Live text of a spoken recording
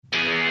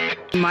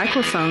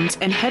Microphones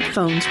and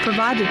headphones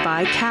provided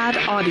by CAD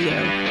Audio.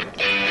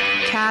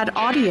 CAD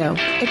Audio,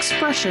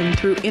 expression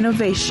through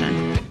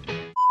innovation. Do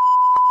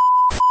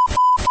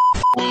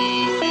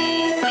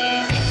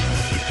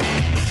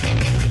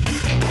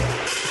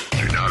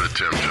not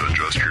attempt to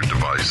adjust your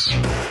device.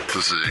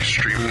 This is a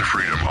Streaming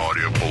Freedom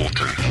Audio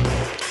Bulletin.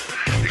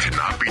 It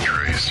cannot be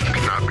traced, it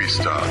cannot be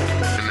stopped,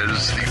 and it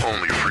is the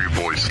only free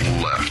voice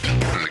left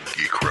in the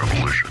geek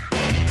revolution.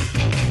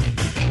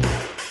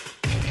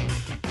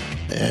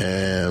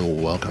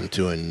 And welcome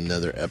to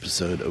another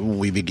episode of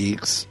Weeby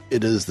Geeks.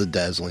 It is the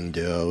dazzling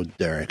duo,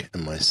 Derek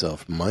and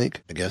myself,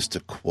 Mike. I guess to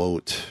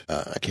quote,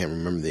 I can't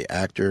remember the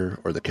actor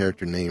or the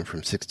character name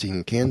from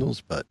 16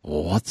 Candles, but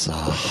what's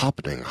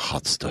happening,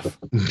 hot stuff?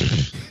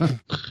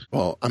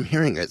 Well, I'm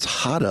hearing it's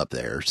hot up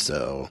there,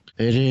 so...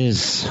 It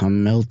is.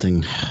 I'm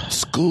melting.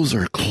 Schools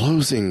are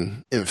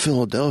closing in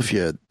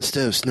Philadelphia.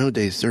 Instead of snow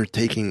days, they're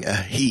taking a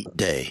heat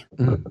day.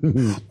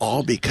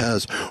 All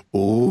because,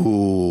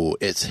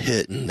 it's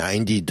hit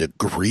 90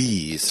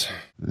 degrees.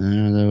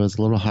 That was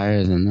a little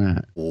higher than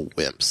that.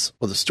 Wimps.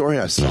 Well, the story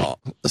I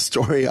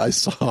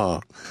saw,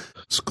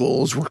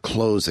 schools were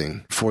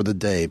closing for the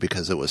day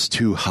because it was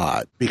too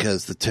hot,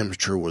 because the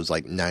temperature was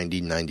like 90,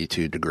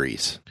 92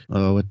 degrees.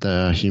 With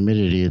the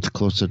humidity, it's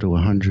closer to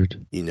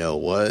 100. You know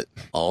what?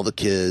 All the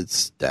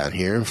kids down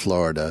here in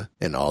Florida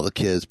and all the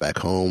kids back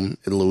home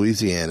in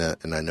Louisiana,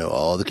 and I know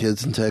all the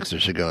kids in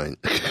Texas are going,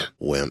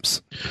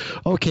 wimps.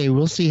 Okay,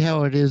 we'll see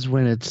how it is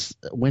when it's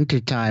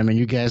wintertime and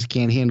you guys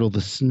can't handle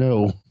the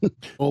snow.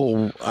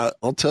 Oh,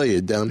 I'll tell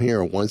you, down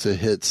here, once it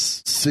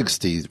hits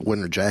 60,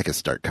 winter jackets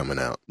start coming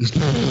out.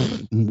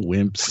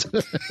 Wimps.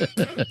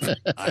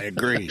 I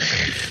agree.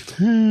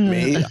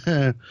 Me,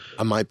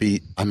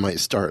 I might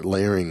start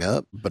layering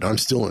up, but I'm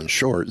still in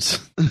shorts.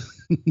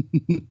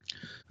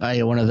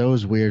 You're one of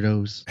those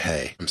weirdos.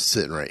 Hey, I'm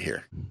sitting right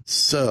here.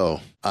 So,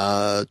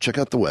 check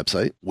out the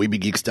website,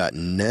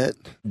 weebygeeks.net.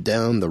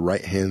 Down the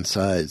right-hand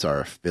side is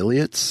our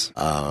affiliates.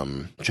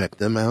 Check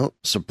them out.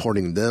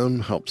 Supporting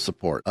them helps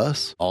support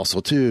us. Also,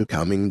 too,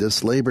 coming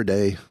this Labor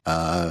Day,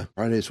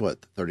 Friday's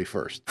what, the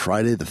 31st?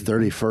 Friday the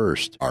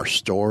 31st, our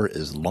store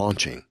is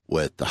launching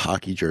with the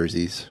hockey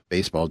jerseys,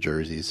 baseball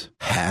jerseys,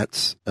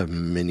 hats of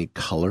many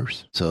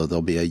colors. So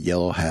there'll be a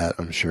yellow hat,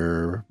 I'm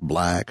sure,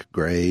 black,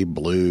 gray,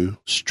 blue,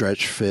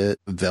 stretch fit,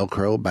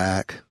 Velcro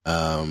back,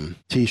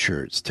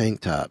 t-shirts,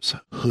 tank tops,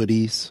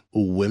 hoodies,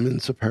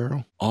 women's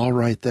apparel, all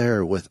right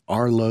there with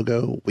our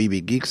logo,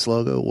 Weeby Geeks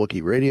logo,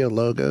 Wookiee Radio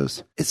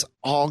logos. It's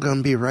all going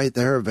to be right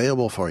there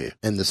available for you.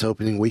 And this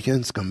opening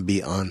weekend's going to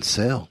be on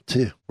sale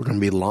too. We're going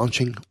to be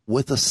launching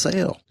with a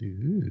sale.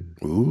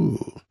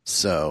 Ooh.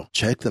 So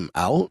check them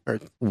out.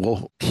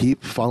 We'll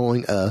keep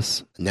following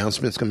us.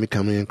 Announcements going to be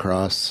coming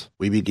across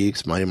Weeby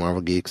Geeks, Mighty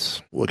Marvel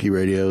Geeks, Wookiee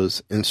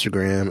Radio's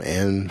Instagram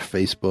and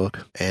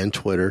Facebook and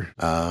Twitter.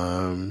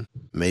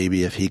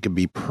 Maybe if he could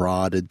be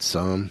prodded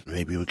some,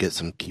 maybe we get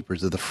some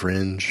Keepers of the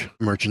Fringe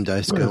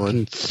merchandise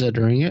going.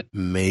 Considering it.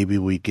 Maybe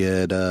we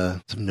get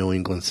some New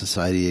England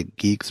Society of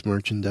Geeks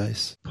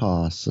merchandise.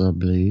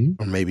 Possibly.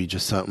 Or maybe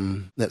just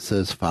something that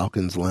says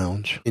Falcons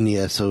Lounge.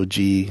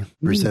 NESOG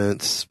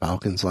presents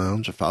Falcons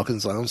Lounge, a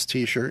Falcons Lounge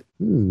t-shirt.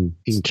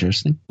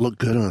 Interesting. Look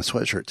good on a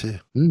sweatshirt too.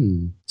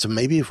 So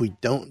maybe if we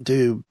don't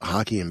do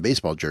hockey and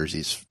baseball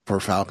jerseys for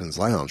Falcons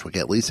Lounge, we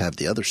can at least have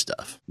the other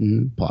stuff.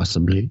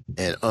 Possibly.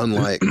 And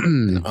unlike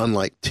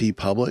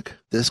TeePublic,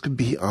 this could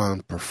be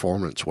on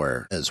performance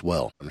wear as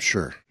well, I'm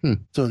sure.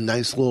 So a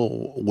nice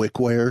little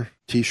wickware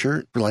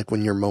t-shirt for like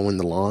when you're mowing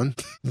the lawn,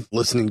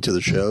 listening to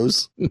the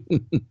shows.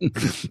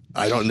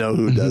 I don't know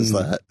who does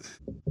that.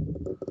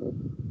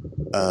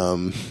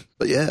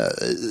 But yeah,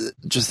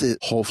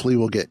 hopefully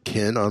we'll get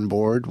Ken on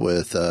board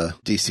with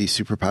DC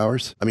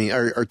Superpowers. I mean,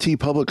 our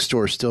TeePublic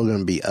store is still going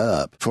to be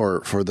up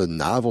for the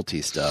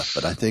novelty stuff,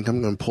 but I think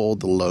I'm going to pull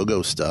the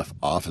logo stuff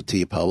off of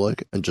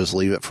TeePublic and just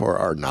leave it for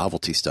our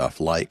novelty stuff,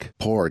 like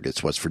Porg,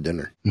 It's What's for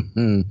Dinner.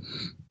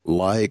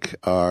 Like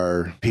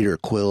our Peter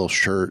Quill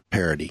shirt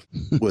parody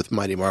with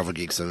Mighty Marvel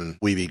Geeks and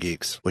Weeby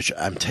Geeks, which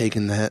I'm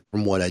taking that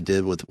from what I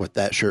did with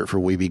that shirt for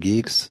Weeby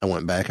Geeks. I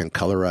went back and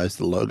colorized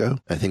the logo.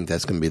 I think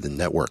that's going to be the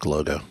network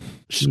logo,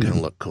 which is going to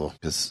look cool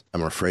because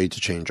I'm afraid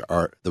to change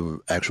the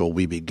actual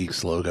Weeby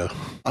Geeks logo.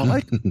 I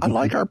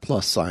like our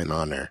plus sign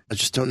on there. I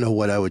just don't know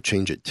what I would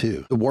change it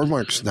to. The word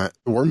mark's not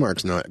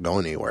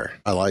going anywhere.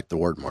 I like the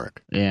word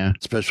mark. Yeah.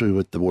 Especially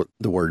with the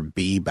word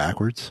B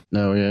backwards.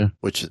 Oh, yeah.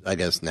 Which I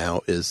guess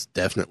now is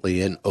definitely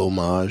an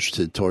homage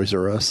to Toys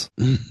R Us,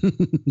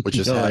 which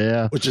is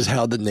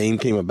how the name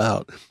came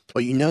about.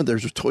 Well, you know,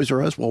 there's Toys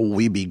R Us. Well,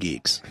 Weeby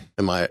Geeks,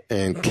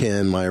 and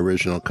Ken, my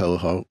original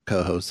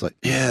co-host, like,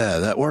 yeah,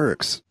 that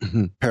works.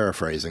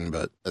 Paraphrasing,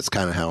 but that's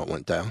kind of how it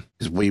went down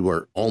because we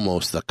were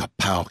almost the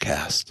Kapow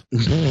cast.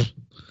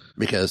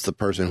 Because the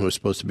person who was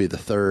supposed to be the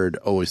third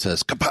always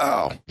says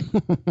Kapow.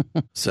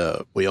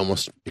 So we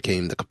almost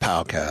became the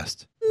Kapow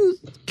cast.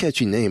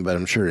 Catchy name, but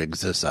I'm sure it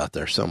exists out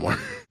there somewhere.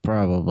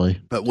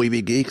 Probably. But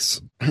Weeby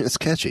Geeks, it's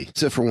catchy.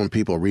 Except for when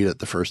people read it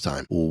the first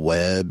time.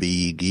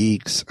 Webby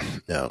Geeks.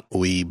 No,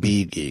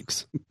 Weeby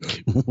Geeks.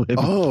 Webby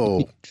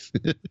Geeks.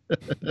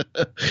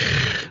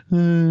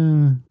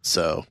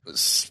 So,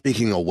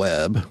 speaking of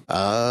web,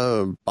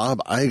 Bob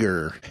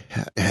Iger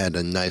had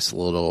a nice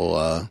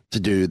little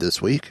to-do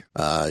this week.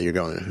 You're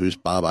going, who's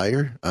Bob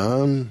Iger?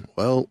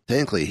 Well,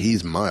 technically,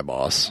 he's my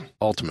boss,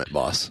 ultimate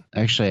boss.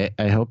 Actually,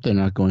 I hope they're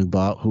not going,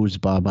 who's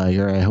Bob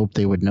Iger? I hope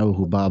they would know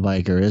who Bob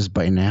Iger is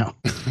by now.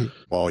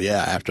 Well,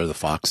 yeah, after the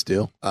Fox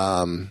deal.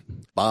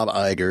 Bob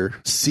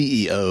Iger,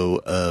 CEO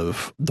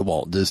of the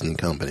Walt Disney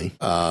Company,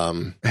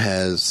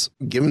 has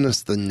given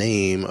us the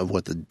name of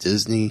what the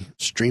Disney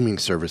streaming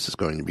service is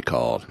going to be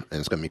called. And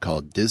it's going to be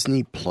called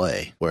Disney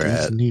Play.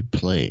 Disney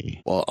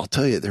Play. Well, I'll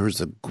tell you, there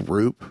was a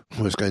group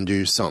who was going to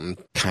do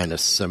something kind of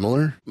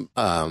similar,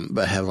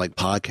 but have like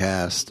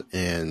podcast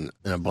and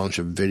a bunch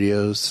of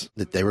videos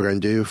that they were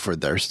going to do for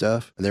their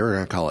stuff. And they were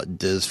going to call it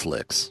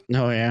Disflix.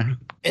 Oh, yeah.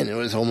 And it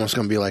was almost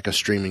going to be like a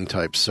streaming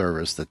type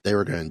service that they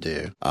were going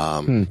to do.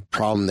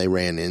 Problem they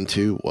ran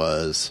into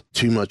was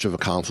too much of a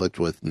conflict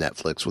with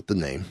Netflix with the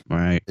name.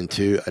 Right. And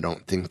two, I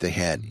don't think they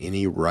had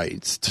any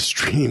rights to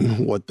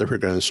stream what they were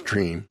going to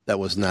stream that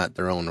was not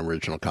their own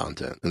original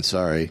content. And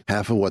sorry,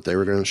 half of what they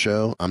were going to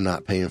show, I'm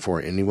not paying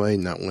for it anyway,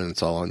 not when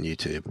it's all on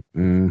YouTube.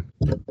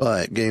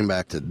 But getting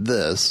back to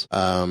this,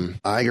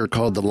 Iger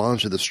called the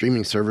launch of the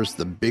streaming service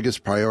the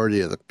biggest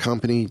priority of the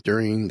company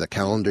during the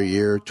calendar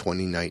year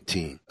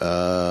 2019.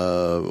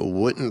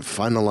 Wouldn't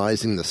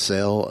finalizing the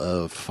sale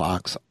of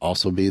Fox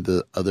also be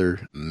the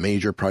other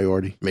major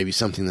priority? Maybe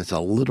something that's a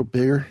little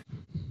bigger?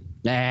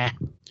 Nah,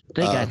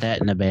 they got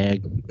that in the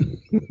bag.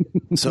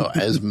 So,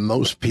 as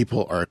most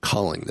people are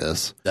calling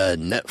this, the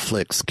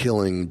Netflix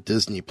killing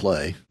Disney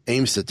Play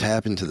aims to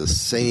tap into the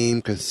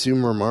same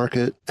consumer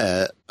market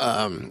at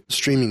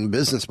streaming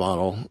business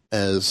model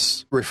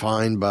as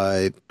refined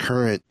by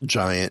current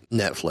giant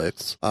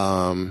Netflix.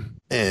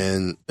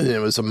 And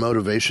it was a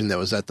motivation that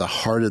was at the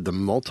heart of the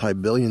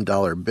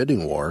multi-billion-dollar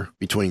bidding war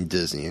between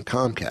Disney and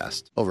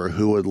Comcast over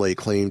who would lay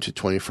claim to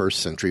 21st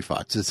Century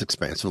Fox's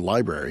expansive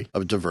library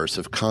of diverse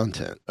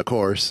content. Of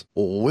course,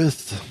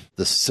 with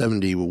the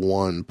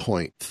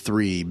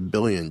 $71.3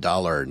 billion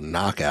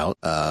knockout,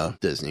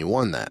 Disney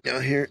won that. Now,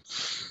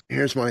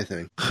 here's my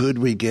thing. Could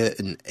we get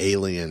an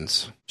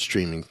Aliens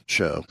streaming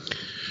show?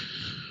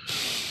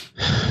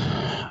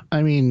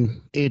 I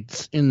mean,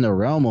 it's in the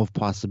realm of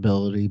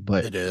possibility,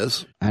 but It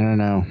is. I don't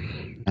know.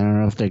 I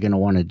don't know if they're going to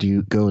want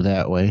to go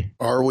that way.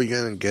 Are we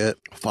going to get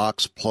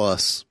Fox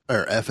Plus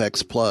or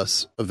FX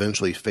Plus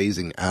eventually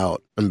phasing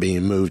out and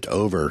being moved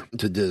over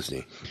to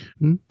Disney?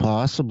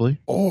 Possibly.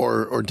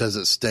 Or does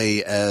it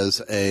stay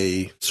as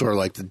a sort of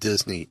like the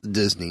Disney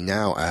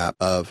Now app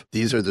of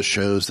these are the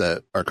shows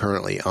that are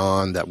currently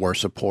on that we're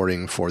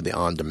supporting for the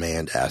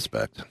on-demand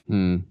aspect.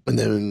 And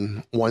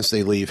then once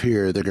they leave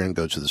here, they're going to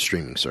go to the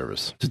streaming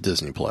service, to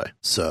Disney Play.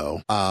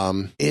 So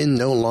in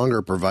no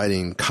longer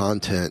providing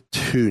content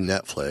to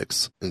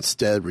Netflix,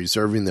 instead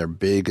reserving their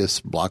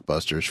biggest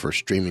blockbusters for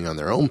streaming on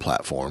their own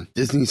platform,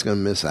 Disney's going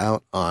to miss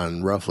out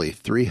on roughly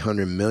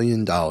 $300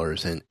 million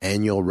in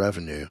annual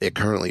revenue it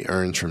currently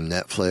earns from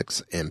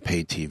Netflix and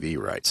pay TV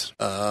rights.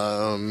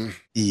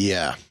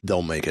 Yeah,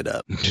 they'll make it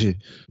up.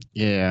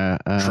 Yeah.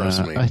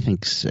 Trust me. I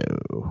think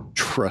so.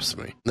 Trust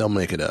me. They'll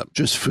make it up.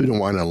 Just food and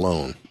wine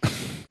alone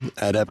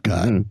at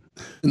Epcot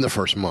in the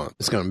first month,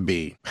 it's going to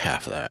be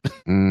half of that.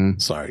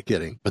 Sorry,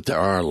 kidding. But there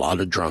are a lot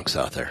of drunks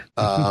out there.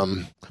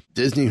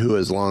 Disney, who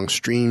has long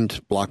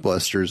streamed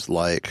blockbusters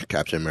like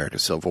Captain America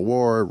Civil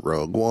War,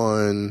 Rogue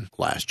One,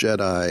 Last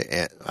Jedi,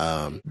 and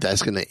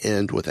that's going to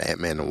end with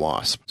Ant-Man and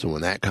Wasp. So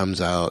when that comes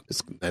out,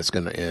 that's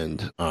going to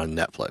end on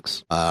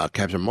Netflix.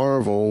 Captain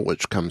Marvel,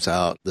 which comes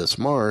out this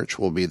March,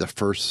 will be the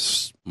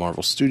first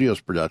Marvel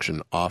Studios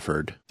production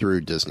offered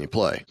through Disney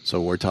Play. So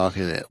we're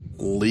talking at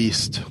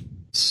least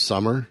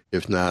summer,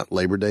 if not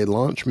Labor Day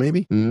launch,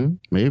 maybe.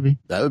 Maybe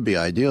that would be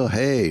ideal.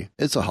 Hey,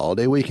 it's a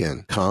holiday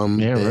weekend. Come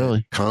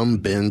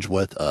binge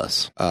with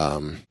us.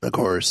 Of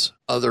course,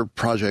 other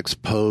projects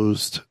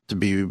posed to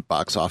be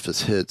box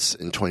office hits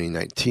in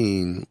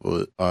 2019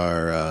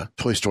 are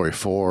Toy Story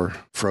 4,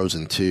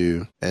 Frozen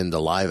 2, and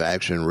the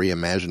live-action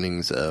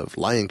reimaginings of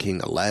Lion King,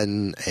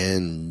 Aladdin,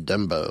 and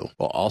Dumbo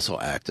will also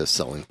act as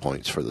selling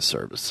points for the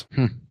service.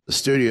 The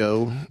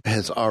studio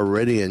has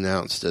already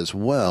announced as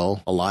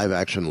well a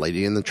live-action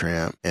Lady and the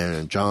Tramp and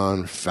a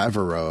Jon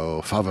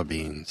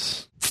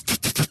Favreau's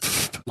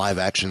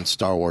live-action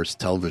Star Wars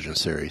television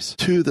series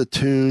to the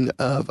tune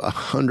of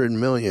 $100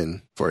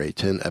 million for a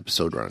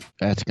 10-episode run.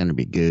 That's going to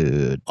be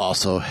good.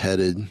 Also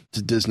headed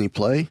to Disney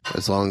Play,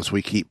 as long as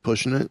we keep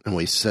pushing it and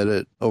we set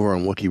it over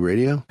on Wookiee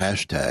Radio,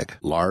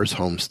 # Lars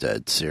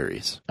Homestead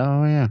series.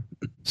 Oh, yeah.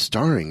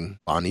 Starring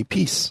Bonnie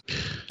Peace. She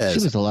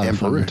was a lot of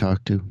fun to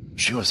talk to.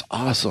 She was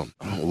awesome.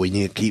 We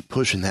need to keep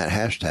pushing that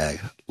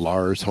 #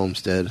 Lars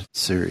Homestead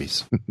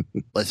series.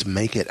 Let's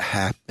make it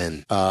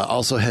happen.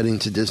 Also heading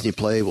to Disney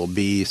Play will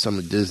be some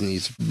of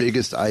Disney's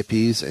biggest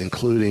IPs,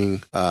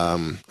 including a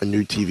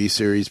new TV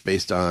series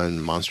based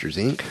on Monsters,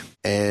 Inc.,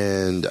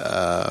 and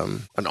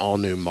an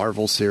all-new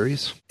Marvel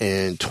series,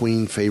 and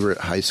tween favorite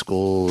High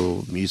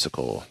School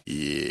Musical.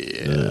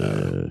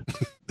 Yeah.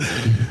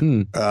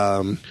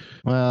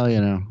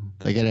 Well,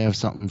 they got to have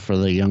something for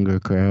the younger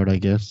crowd, I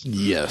guess.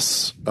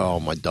 Yes. Oh,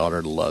 my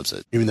daughter loves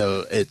it. Even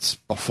though it's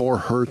before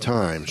her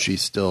time, she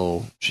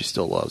still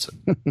loves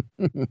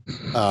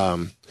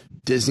it.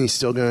 Disney's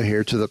still going to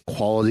adhere to the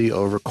quality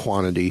over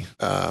quantity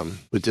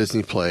with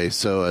Disney Play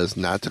so as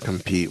not to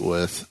compete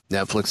with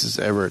Netflix's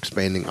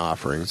ever-expanding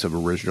offerings of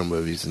original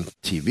movies and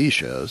TV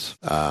shows.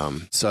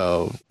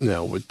 So,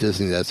 with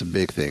Disney, that's a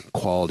big thing.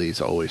 Quality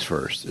is always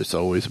first. It's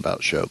always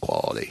about show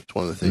quality. It's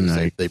one of the things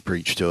they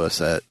preach to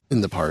us in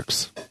the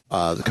parks.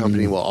 The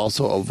company will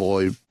also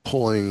avoid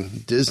pulling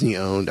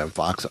Disney-owned and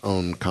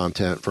Fox-owned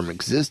content from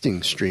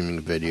existing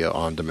streaming video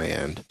on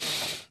demand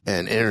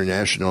and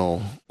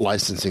international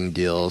licensing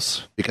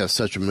deals because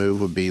such a move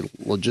would be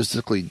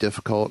logistically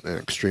difficult and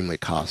extremely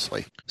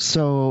costly.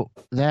 So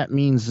that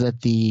means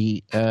that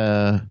the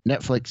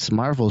Netflix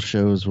Marvel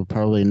shows will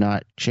probably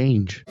not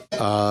change.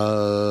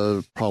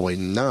 Probably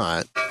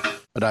not,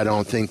 but I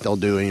don't think they'll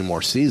do any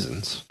more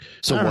seasons.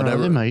 So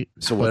whatever they might.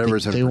 So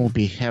whatever's they won't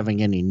be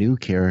having any new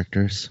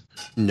characters.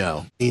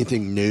 No,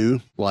 anything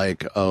new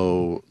like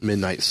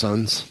Midnight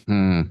Suns.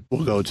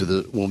 We'll go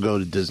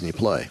to Disney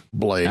Play.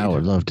 Blade. I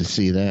would love to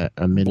see that,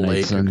 a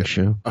Midnight Suns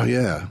show. Oh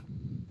yeah,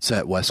 it's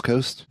at West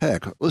Coast.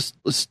 Heck, let's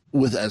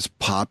with as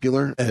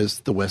popular as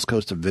the West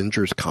Coast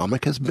Avengers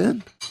comic has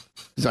been.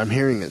 Because I'm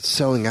hearing it's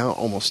selling out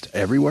almost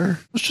everywhere.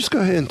 Let's just go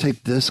ahead and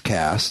take this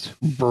cast,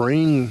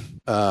 bring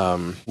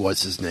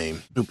what's his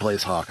name, who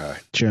plays Hawkeye,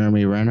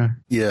 Jeremy Renner.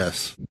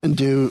 Yes, and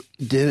do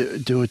a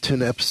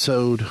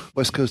 10-episode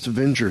West Coast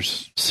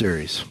Avengers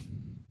series.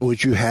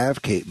 Which you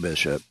have Kate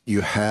Bishop,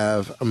 you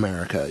have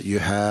America, you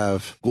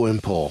have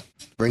Gwenpool.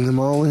 Bring them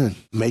all in.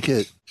 Make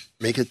it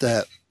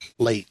that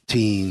late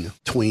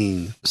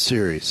tween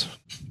series.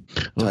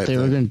 Well, if they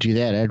were going to do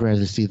that, I'd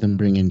rather see them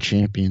bring in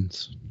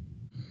Champions.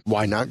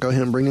 Why not go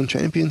ahead and bring in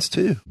Champions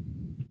too?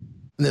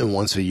 And then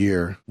once a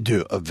year,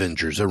 do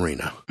Avengers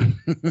Arena.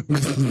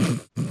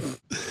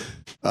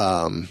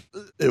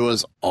 It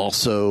was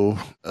also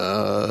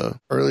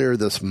earlier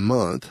this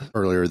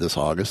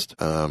August,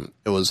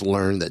 it was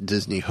learned that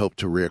Disney hoped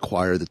to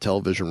reacquire the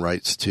television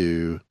rights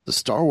to the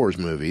Star Wars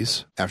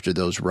movies after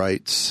those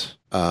rights.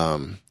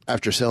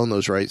 After selling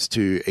those rights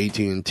to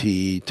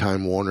AT&T,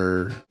 Time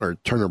Warner, or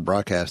Turner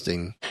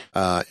Broadcasting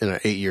in an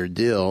 8-year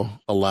deal,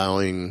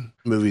 allowing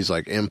movies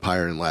like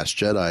Empire and Last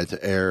Jedi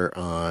to air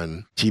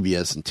on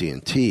TBS and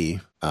TNT,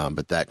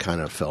 but that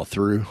kind of fell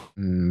through.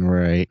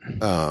 Right.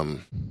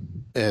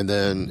 And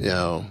then,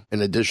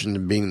 in addition to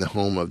being the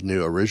home of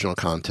new original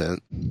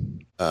content,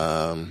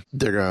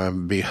 they're going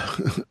to be,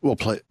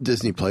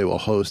 Disney Play will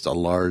host a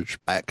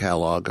large back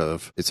catalog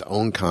of its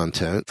own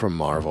content from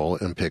Marvel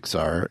and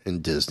Pixar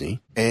and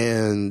Disney,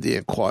 and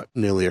the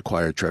newly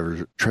acquired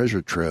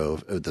treasure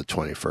trove of the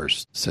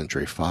 21st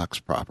Century Fox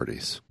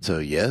properties. So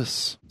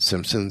yes,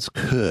 Simpsons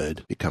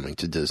could be coming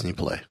to Disney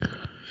Play.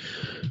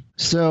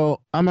 So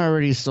I'm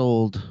already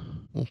sold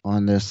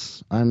on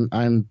this.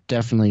 I'm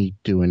definitely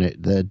doing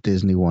it, the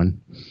Disney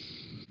one.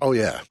 Oh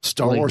yeah,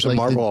 Star Wars and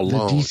Marvel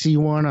alone. The DC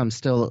one, I'm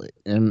still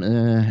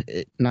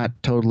not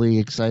totally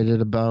excited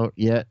about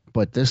yet,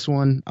 but this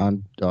one,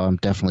 I'm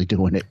definitely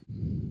doing it.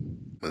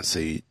 Let's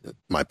see,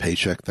 my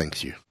paycheck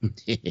thanks you.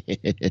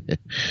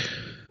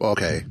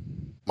 Okay,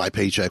 my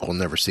paycheck will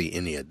never see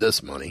any of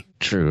this money.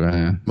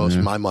 True. Most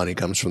of my money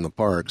comes from the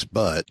parks,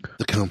 but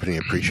the company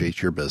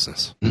appreciates your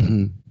business.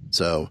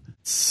 So,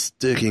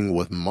 sticking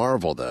with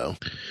Marvel, though.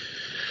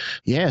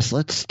 Yes,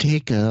 let's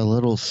take a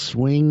little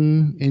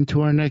swing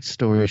into our next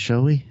story,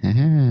 shall we?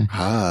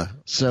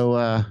 So,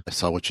 I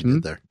saw what you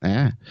did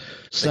there.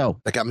 So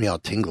that got me all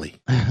tingly.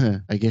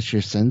 I guess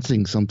you're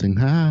sensing something.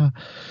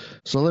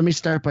 So let me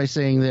start by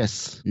saying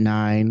this: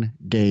 9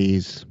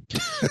 days.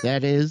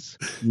 That is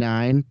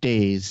 9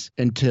 days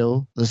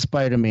until the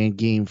Spider-Man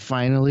game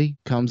finally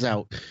comes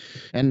out.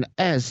 And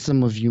as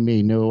some of you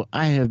may know,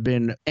 I have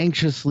been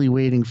anxiously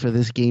waiting for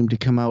this game to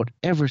come out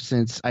ever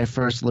since I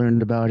first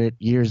learned about it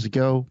years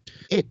ago.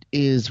 It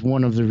is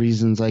one of the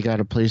reasons I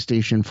got a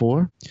PlayStation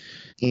 4.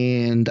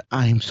 And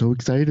I'm so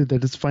excited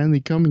that it's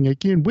finally coming. I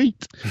can't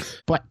wait.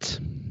 But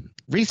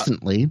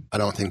recently... I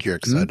don't think you're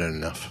excited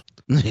enough.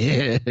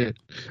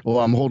 Well,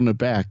 I'm holding it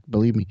back,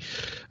 believe me.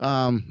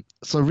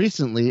 So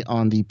recently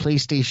on the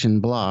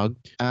PlayStation blog,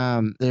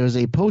 there was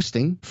a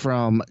posting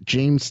from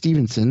James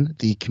Stevenson,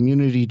 the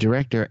community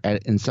director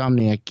at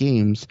Insomniac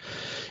Games,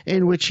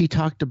 in which he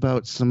talked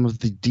about some of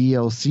the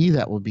DLC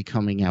that will be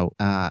coming out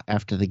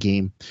after the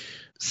game.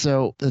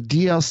 So the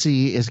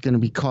DLC is going to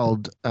be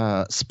called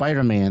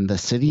Spider-Man, The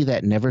City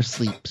That Never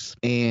Sleeps.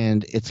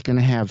 And it's going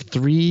to have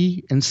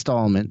 3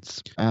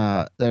 installments.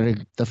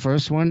 The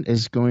first one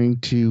is going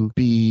to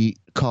be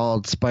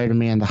called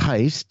Spider-Man The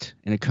Heist,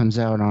 and it comes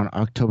out on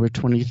October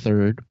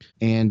 23rd.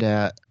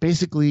 And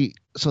basically,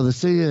 So the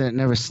City That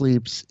Never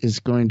Sleeps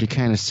is going to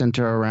kind of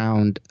center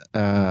around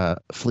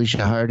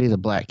Felicia Hardy, the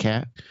Black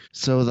Cat.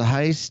 So the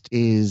heist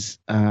is,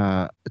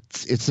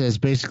 it says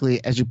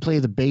basically, as you play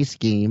the base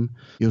game,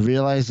 you'll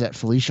realize that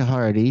Felicia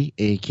Hardy,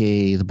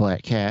 a.k.a. the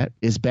Black Cat,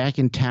 is back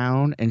in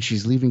town, and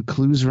she's leaving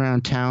clues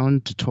around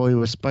town to toy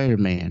with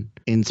Spider-Man.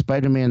 In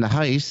Spider-Man the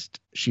Heist,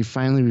 she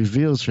finally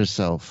reveals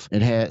herself.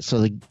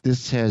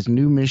 This has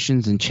new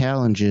missions and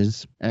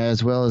challenges,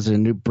 as well as a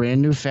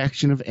brand new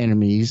faction of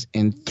enemies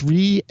and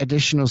 3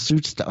 additional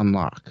suits to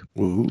unlock.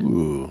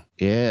 Ooh.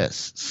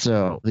 Yes.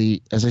 So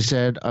as I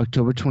said,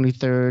 October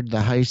 23rd, the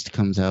Heist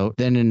comes out.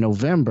 Then in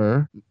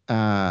November,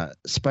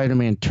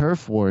 Spider-Man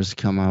Turf Wars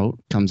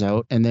comes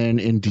out, and then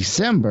in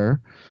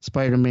December,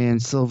 Spider-Man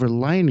Silver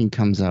Lining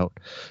comes out.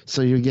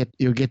 So you'll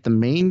get the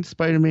main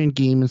Spider-Man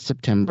game in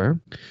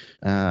September,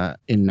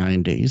 in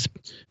 9 days.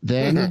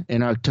 Then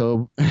in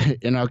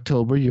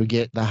October you'll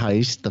get the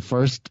Heist, the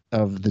first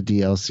of the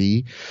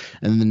DLC,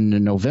 and then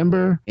in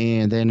November,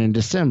 and then in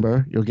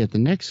December you'll get the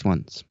next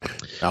ones.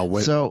 Now,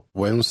 when's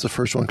the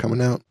first one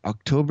coming out?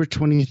 October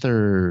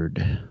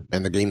 23rd.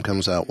 And the game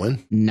comes out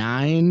when?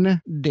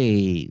 9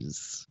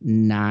 days.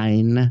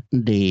 9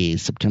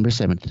 days. September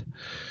 7th.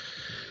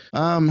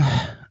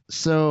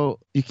 So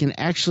you can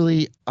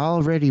actually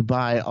already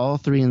buy all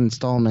 3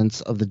 installments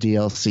of the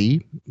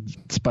DLC,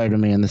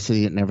 Spider-Man: The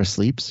City That Never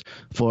Sleeps,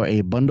 for a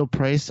bundle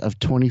price of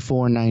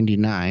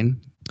 $24.99.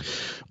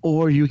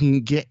 Or you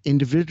can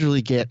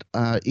individually get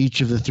each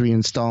of the 3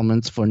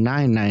 installments for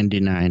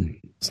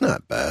 $9.99. It's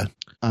not bad.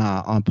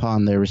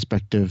 Upon their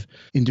respective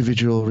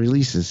individual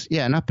releases.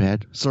 Yeah, not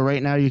bad. So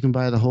right now you can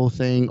buy the whole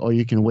thing, or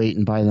you can wait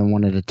and buy them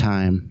one at a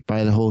time.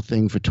 Buy the whole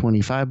thing for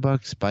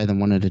 $25, buy them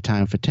one at a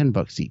time for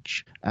 $10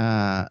 each.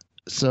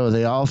 So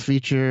they all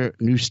feature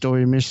new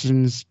story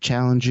missions,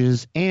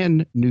 challenges,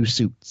 and new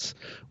suits,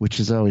 which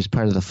is always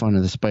part of the fun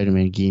of the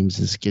Spider-Man games,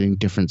 is getting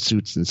different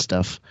suits and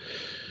stuff.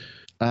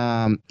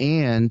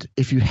 And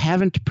if you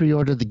haven't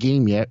pre-ordered the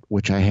game yet,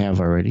 which I have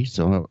already,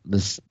 so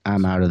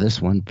I'm out of this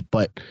one,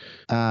 but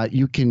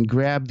you can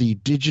grab the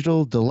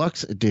Digital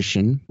Deluxe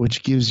Edition,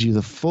 which gives you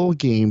the full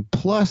game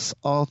plus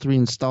all 3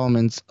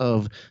 installments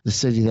of The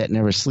City That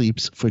Never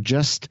Sleeps for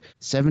just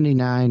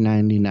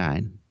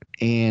 $79.99.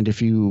 And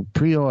if you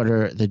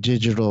pre-order the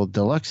Digital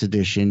Deluxe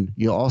Edition,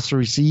 you'll also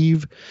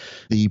receive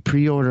the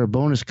pre-order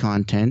bonus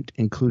content,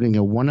 including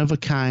a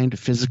one-of-a-kind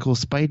physical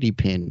Spidey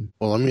pin.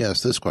 Well, let me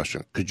ask this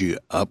question. Could you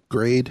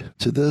upgrade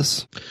to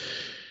this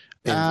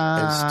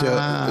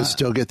and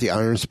still get the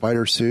Iron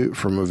Spider suit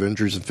from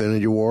Avengers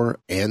Infinity War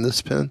and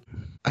this pin?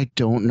 I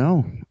don't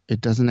know.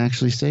 It doesn't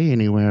actually say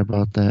anywhere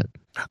about that.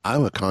 I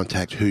would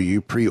contact who you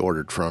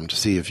pre-ordered from to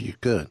see if you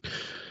could.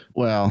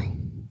 Well,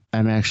 I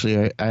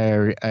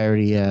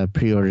already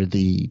pre-ordered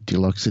the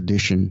deluxe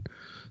edition,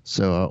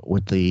 so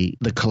with the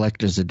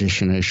collector's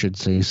edition, I should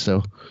say.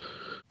 So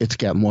it's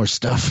got more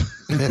stuff.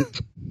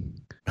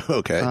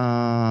 Okay.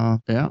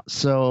 Yeah.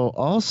 So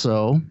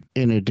also,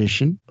 in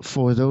addition,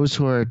 for those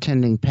who are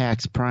attending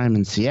PAX Prime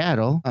in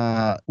Seattle,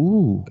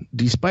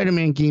 the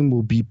Spider-Man game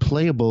will be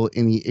playable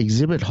in the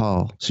exhibit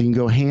hall, so you can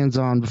go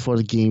hands-on before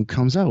the game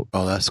comes out.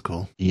 Oh, that's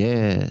cool.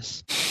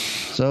 Yes.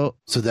 So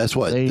that's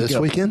what, this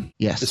weekend?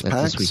 Yes,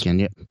 that's this weekend.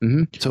 Yep.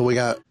 Mm-hmm. So we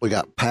got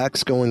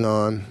PAX going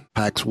on,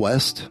 PAX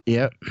West.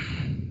 Yep.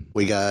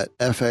 We got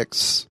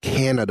FX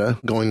Canada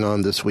going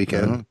on this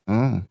weekend,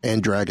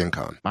 and Dragon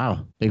Con.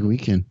 Wow, big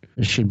weekend.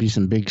 There should be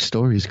some big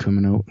stories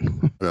coming out.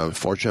 And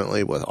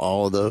unfortunately, with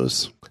all of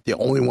those, the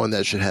only one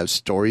that should have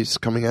stories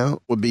coming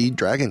out would be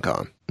Dragon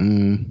Con.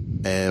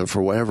 And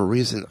for whatever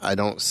reason, I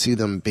don't see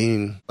them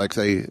being like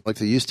they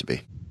used to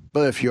be.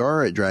 But if you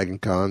are at Dragon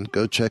Con,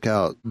 go check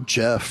out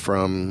Jeff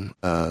from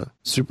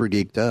Super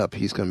Geeked Up.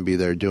 He's going to be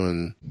there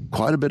doing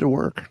quite a bit of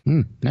work.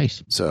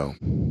 Nice. So,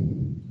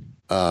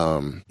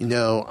 I'm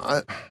going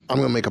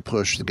to make a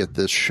push to get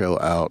this show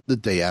out the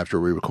day after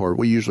we record.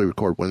 We usually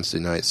record Wednesday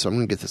night, so I'm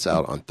going to get this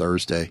out on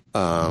Thursday.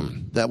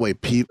 That way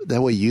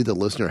you, the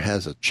listener,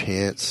 has a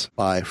chance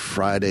by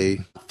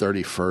Friday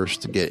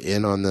 31st to get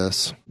in on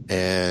this.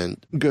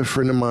 And a good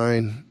friend of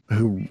mine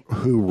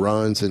who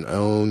runs and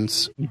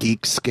owns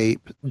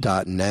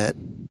Geekscape.net.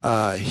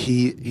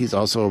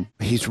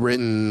 He's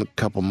written a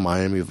couple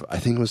Miami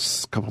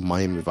Vice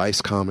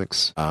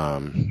comics. I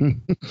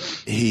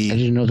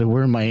didn't know there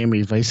were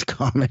Miami Vice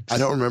comics. I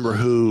don't remember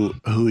who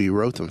he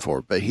wrote them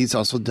for, but he's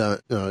also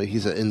done.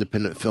 He's an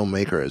independent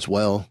filmmaker as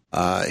well.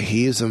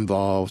 He is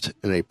involved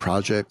in a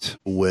project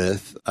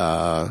with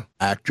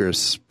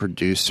actress,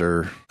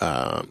 producer,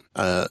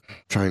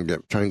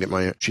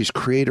 she's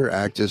creator,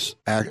 actress,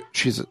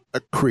 she's a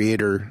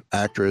creator,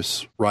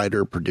 actress,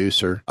 writer,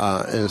 producer,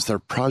 and it's their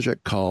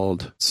project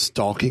called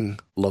Stalking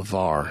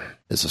LeVar.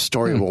 It's a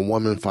story of a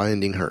woman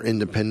finding her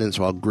independence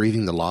while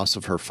grieving the loss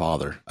of her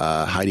father.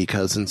 Heidi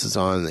Cousins is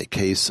on a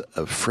case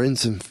of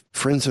friends and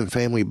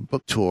family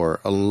book tour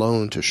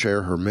alone to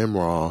share her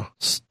memoir,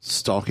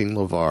 Stalking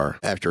LeVar.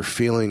 After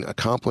feeling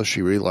accomplished,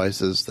 she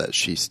realizes that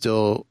she's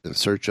still in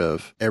search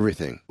of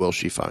everything. Will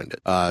she find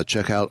it?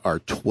 Check out our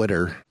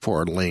Twitter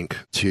for a link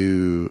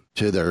to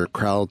their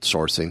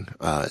crowdsourcing.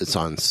 It's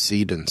on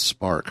Seed and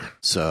Spark.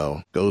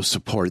 So go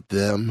support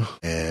them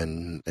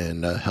and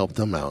help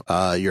them out.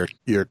 Your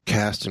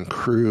cast and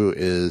crew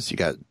is, you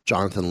got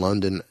Jonathan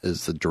London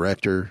is the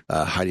director.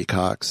 Heidi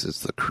Cox is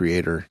the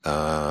creator.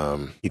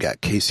 You got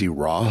Casey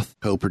Roth,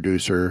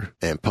 co-producer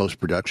and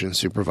post-production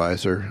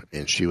supervisor,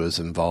 and she's been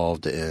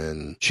involved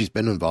in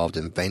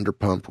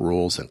Vanderpump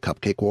Rules and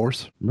Cupcake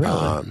Wars.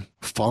 Really?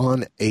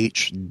 Fawn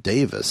H.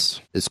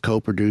 Davis is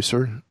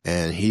co-producer,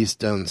 and he's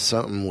done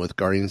something with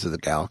Guardians of the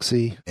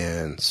Galaxy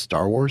and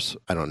Star Wars.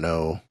 I don't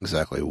know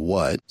exactly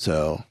what,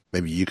 so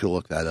maybe you could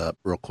look that up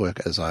real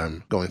quick as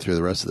I'm going through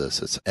the rest of this.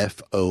 It's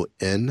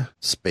FON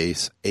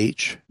space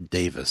H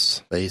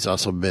Davis. But he's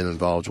also been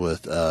involved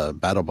with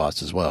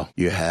BattleBots as well.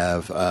 You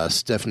have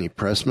Stephanie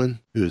Pressman,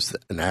 who's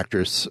an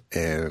actress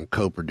and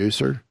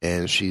co-producer,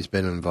 and she's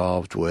been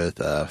involved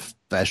with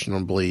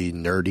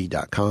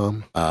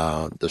fashionablynerdy.com,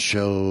 the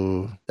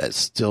show that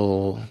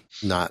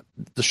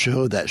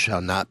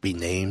shall not be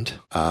named.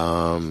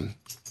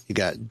 You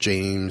got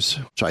James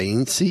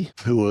Chianci,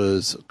 who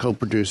was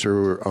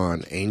co-producer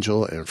on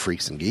Angel and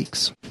Freaks and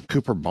Geeks.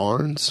 Cooper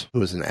Barnes,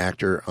 who was an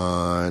actor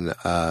on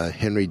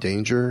Henry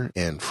Danger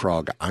and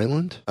Frog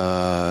Island.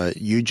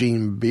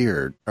 Eugene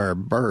Bird.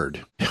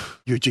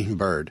 Eugene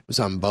Bird was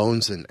on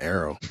Bones and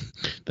Arrow.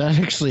 That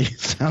actually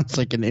sounds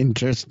like an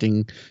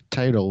interesting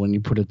title when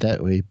you put it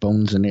that way.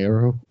 Bones and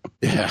Arrow.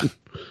 Yeah.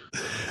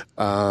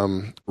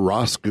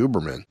 Ross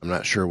Guberman, I'm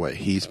not sure what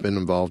he's been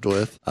involved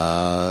with.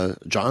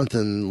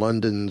 Jonathan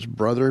London's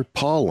brother,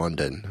 Paul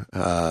London,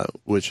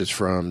 which is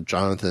from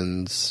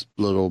Jonathan's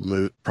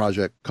little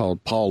project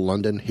called Paul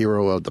London,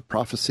 Hero of the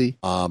Prophecy.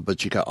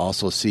 But you can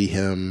also see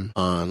him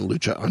on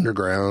Lucha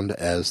Underground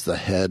as the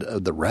head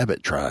of the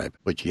Rabbit Tribe,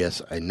 which,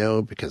 yes, I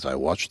know because I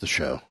watched the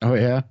show. Oh,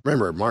 yeah?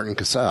 Remember, Martin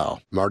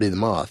Casal, Marty the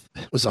Moth,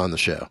 was on the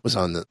show,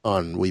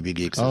 on Weeby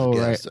Geeks as a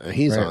guest. Right. And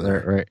he's on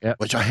there, right, yep.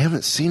 Which I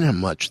haven't seen him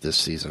much this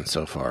season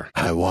so far.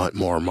 I want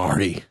more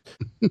Marty.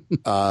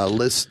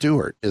 Liz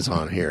Stewart is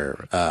on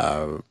here.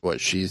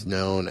 What she's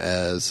known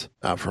as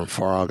from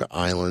Frog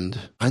Island.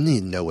 I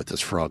need to know what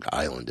this Frog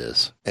Island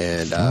is.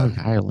 And Frog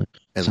Island.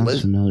 And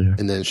Sounds familiar.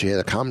 And then she had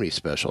a comedy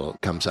special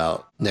that comes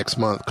out next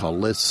month called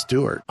Liz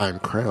Stewart, I'm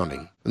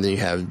Crowning. And then you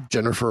have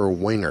Jennifer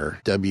Winger,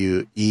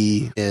 Wenger,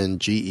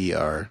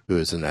 who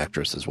is an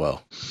actress as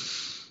well.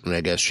 And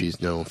I guess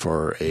she's known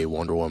for a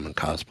Wonder Woman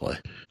cosplay.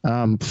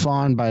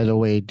 Fawn, by the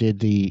way,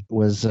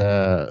 was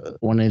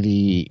one of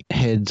the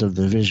heads of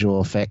the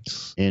visual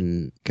effects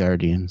in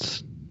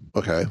Guardians.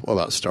 Okay, what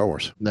about Star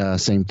Wars?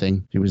 Same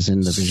thing. He was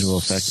in the visual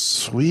effects.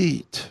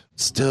 Sweet.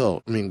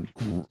 Still, I mean,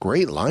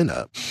 great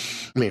lineup.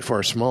 I mean, for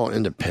a small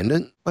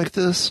independent like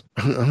this,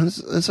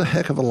 it's a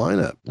heck of a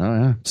lineup. Oh,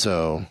 yeah.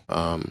 So,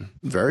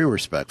 very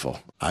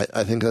respectful.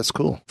 I think that's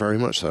cool. Very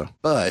much so.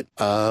 But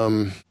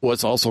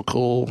what's also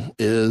cool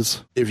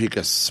is if you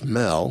can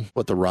smell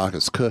what The Rock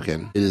is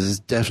cooking, it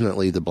is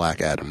definitely the Black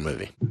Adam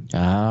movie.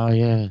 Oh,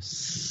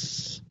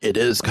 yes. It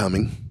is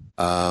coming.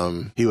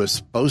 He was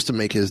supposed to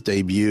make his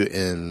debut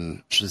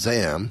in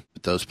Shazam,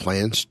 but those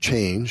plans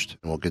changed,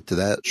 and we'll get to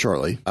that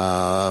shortly.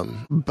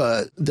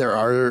 But there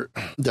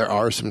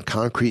are some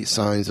concrete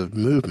signs of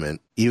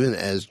movement, even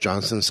as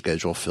Johnson's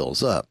schedule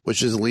fills up,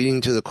 which is leading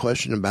to the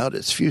question about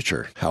its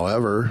future.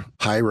 However,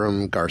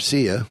 Hiram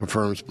Garcia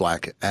confirms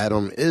Black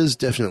Adam is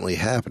definitely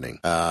happening.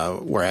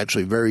 We're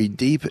actually very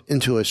deep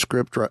into a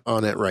script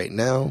on it right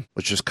now,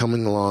 which is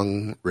coming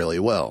along really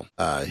well.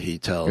 He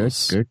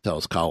tells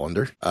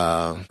Collider,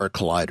 or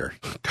Collider.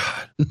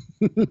 God.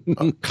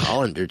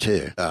 Collender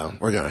too.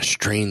 We're going to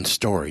strain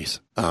stories.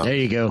 There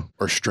you go.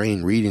 Or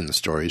strain reading the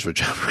stories,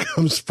 whichever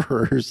comes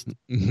first.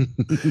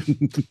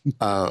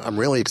 I'm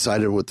really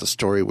excited with the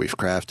story we've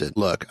crafted.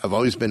 Look, I've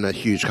always been a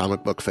huge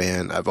comic book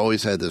fan. I've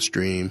always had this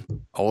dream.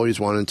 Always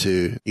wanted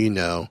to,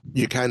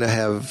 you kind of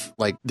have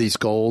like these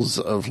goals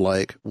of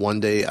like, one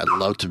day I'd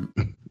love to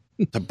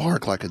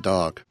bark like a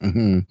dog.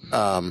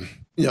 Mm-hmm.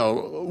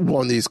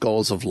 One of these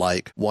goals of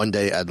like, one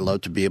day I'd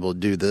love to be able to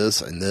do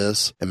this and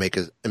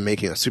making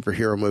a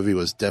superhero movie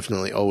was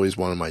definitely always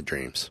one of my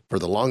dreams. For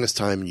the longest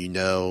time, you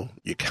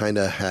kind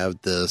of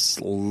have this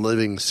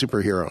living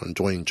superhero in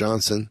Dwayne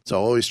Johnson. So I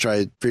always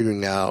tried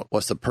figuring out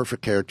what's the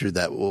perfect character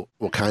that will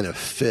kind of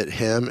fit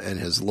him and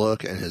his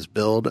look and his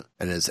build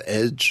and his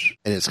edge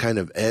and his kind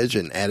of edge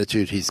and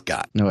attitude he's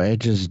got. No,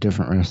 Edge is a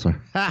different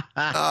wrestler.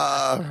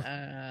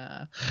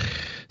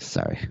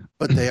 Sorry.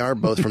 But they are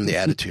both from the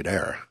Attitude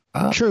Era.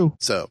 True.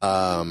 So,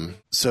 I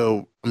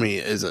mean,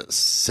 is it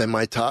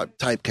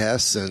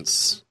typecast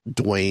since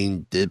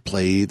Dwayne did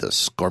play the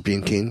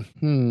Scorpion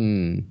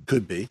King?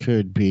 Could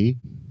be.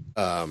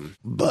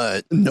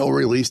 But no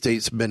release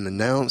date's been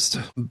announced,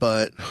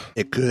 but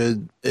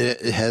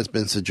it has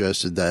been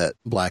suggested that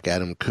Black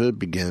Adam could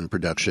begin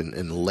production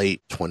in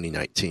late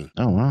 2019.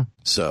 Oh, wow.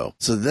 So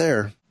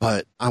there,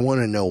 but I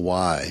want to know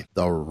why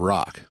The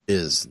Rock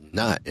is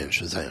not in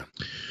Shazam.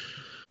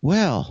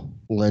 Well,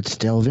 let's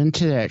delve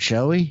into that,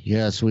 shall we?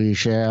 Yes, we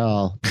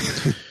shall.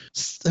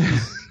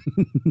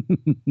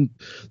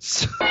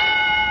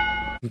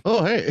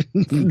 Oh, hey.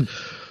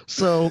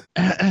 So,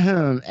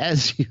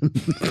 as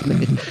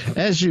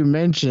you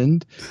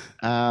mentioned,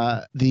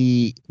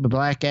 the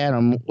Black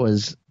Adam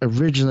was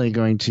originally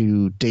going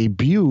to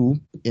debut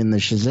in the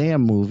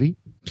Shazam movie.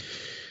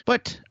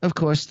 But, of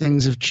course,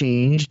 things have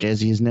changed as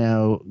he is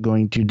now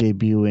going to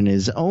debut in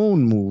his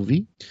own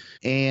movie.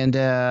 And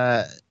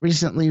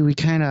recently we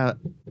kind of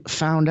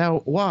found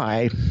out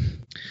why.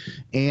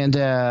 And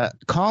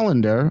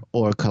Colander,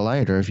 or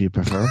Collider if you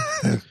prefer,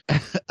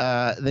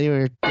 they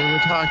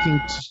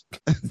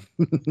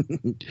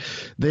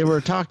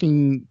were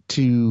talking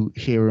to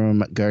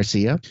Hiram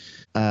Garcia,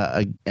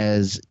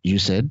 as you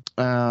said,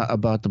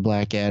 about the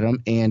Black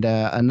Adam. And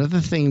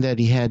another thing that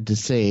he had to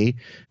say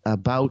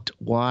about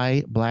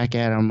why Black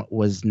Adam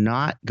was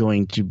not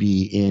going to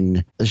be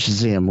in the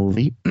Shazam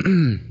movie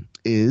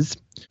is,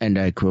 and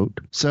I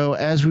quote, "So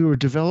as we were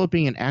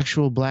developing an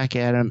actual Black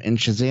Adam and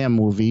Shazam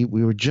movie,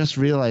 we were just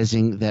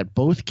realizing that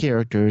both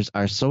characters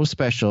are so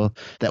special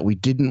that we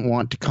didn't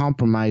want to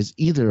compromise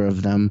either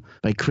of them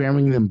by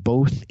cramming them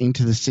both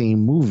into the same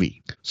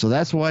movie. So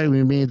that's why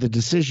we made the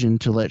decision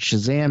to let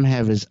Shazam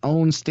have his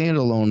own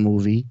standalone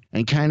movie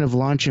and kind of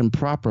launch him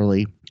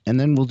properly, and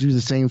then we'll do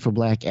the same for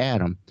Black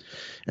Adam."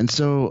 And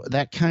so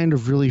that kind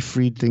of really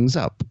freed things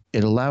up.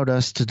 It allowed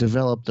us to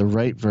develop the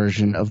right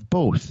version of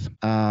both.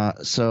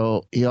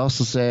 So he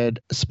also said,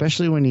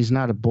 especially when he's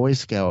not a Boy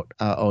Scout,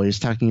 he's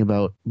talking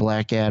about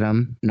Black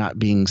Adam not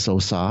being so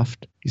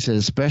soft. He said,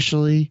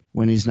 especially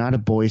when he's not a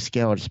Boy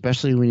Scout,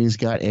 especially when he's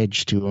got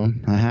edge to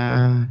him.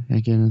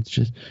 Again, it's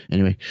just,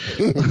 anyway,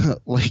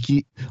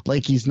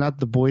 like he's not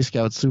the Boy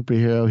Scout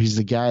superhero. He's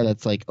the guy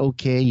that's like,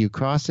 okay, you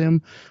cross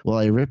him, well,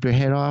 I rip your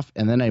head off,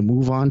 and then I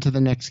move on to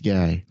the next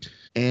guy.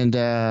 And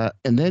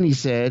then he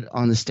said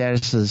on the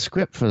status of the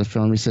script for the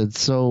film, he said,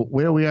 so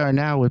where we are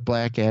now with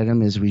Black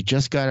Adam is we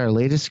just got our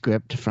latest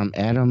script from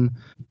Adam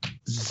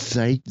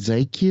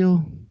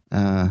Zykiel.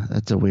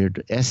 That's a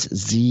weird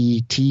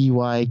Sztykiel.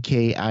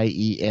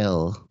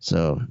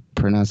 So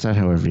pronounce that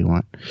however you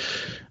want.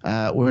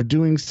 We're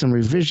doing some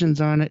revisions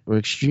on it. We're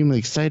extremely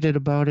excited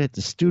about it.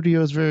 The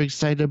studio is very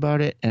excited about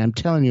it. And I'm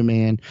telling you,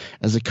 man,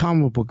 as a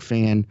comic book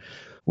fan,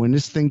 when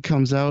this thing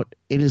comes out,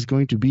 it is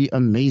going to be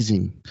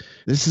amazing.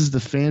 This is the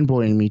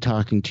fanboy in me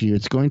talking to you.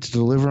 It's going to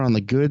deliver on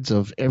the goods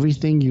of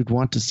everything you'd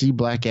want to see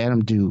Black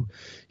Adam do.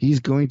 He's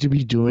going to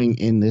be doing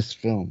in this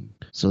film.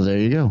 So there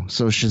you go.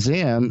 So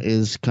Shazam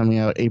is coming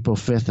out April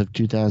 5th of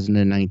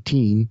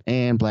 2019,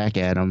 and Black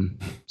Adam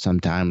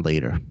sometime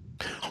later.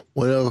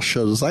 Well,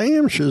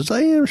 Shazam.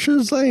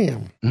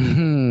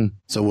 Mm-hmm.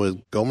 So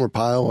would Gomer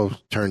Pyle have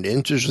turned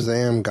into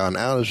Shazam, gone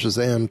out of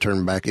Shazam,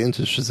 turned back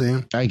into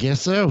Shazam? I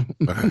guess so.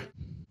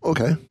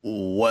 Okay.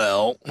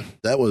 Well,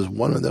 that was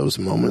one of those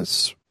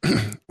moments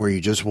where you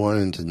just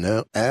wanted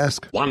to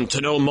ask. Want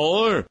to know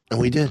more? And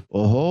we did.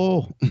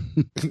 Oh.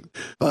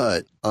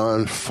 But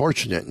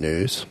unfortunate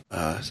news.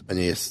 I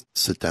need to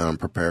sit down and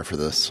prepare for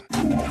this.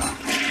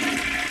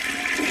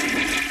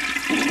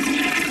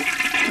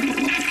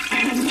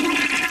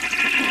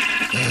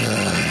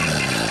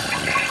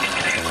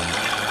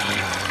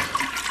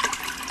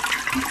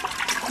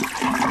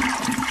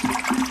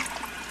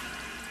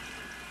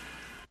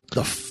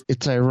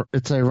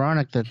 It's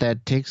ironic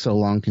that takes so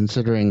long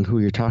considering who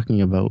you're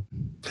talking about.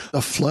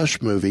 The Flash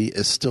movie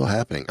is still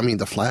happening. I mean,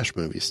 the Flash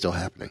movie is still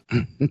happening.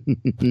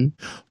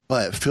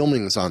 But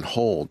filming is on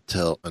hold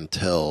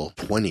until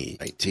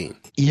 2019.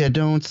 You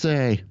don't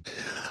say.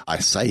 I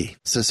say. It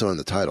says so in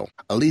the title.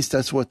 At least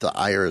that's what the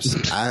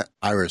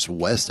Iris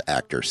West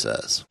actor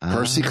says.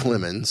 Percy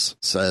Clemens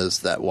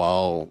says that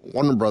while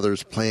Warner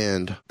Brothers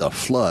planned The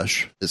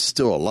Flush is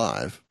still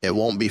alive, it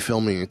won't be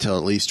filming until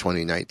at least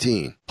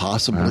 2019,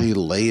 possibly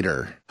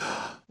later.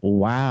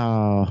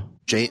 Wow.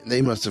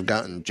 They must have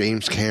gotten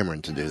James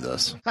Cameron to do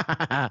this.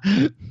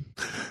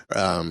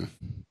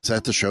 Is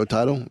that the show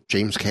title?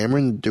 James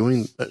Cameron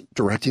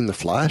directing The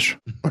Flash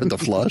or The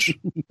Flush?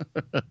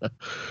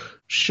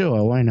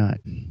 Sure, why not?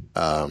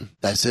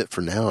 That's it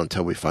for now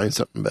until we find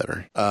something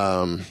better.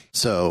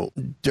 So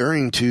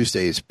during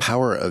Tuesday's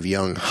Power of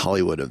Young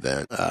Hollywood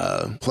event,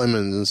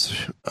 Clemens,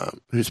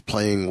 who's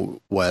playing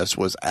Wes,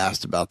 was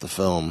asked about the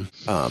film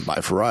by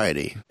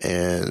Variety,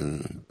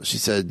 and she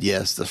said,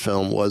 yes, the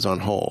film was on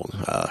hold.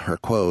 Her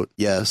quote,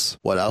 yes,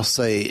 what I'll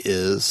say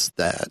is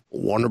that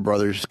Warner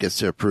Brothers gets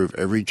to approve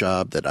every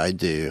job that I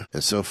do,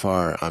 and so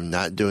far I'm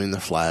not doing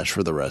The Flash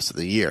for the rest of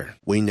the year.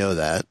 We know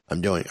that.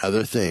 I'm doing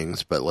other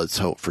things, but let's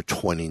hope for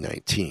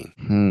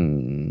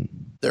 2019.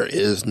 There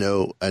is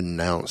no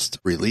announced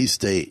release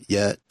date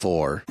yet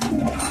for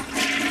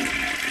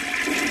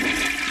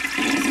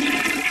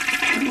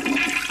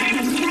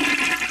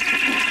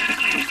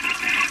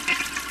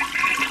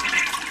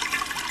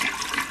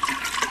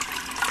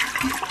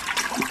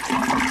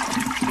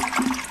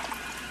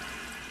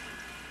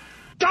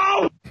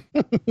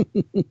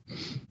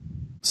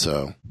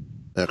So,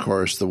 of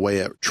course, the way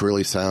it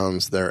truly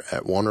sounds there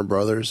at Warner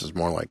Brothers is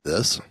more like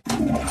this.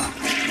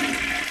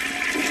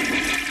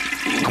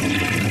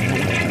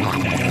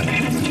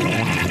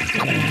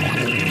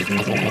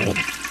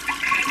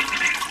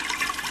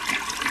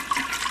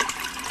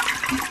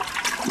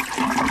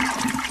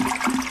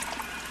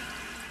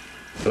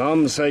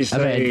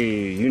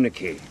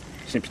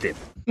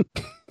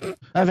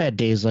 I've had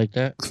days like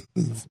that.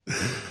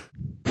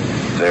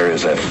 There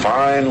is a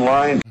fine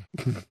line.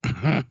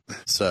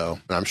 So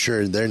I'm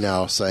sure they're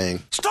now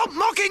saying, Stop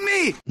mocking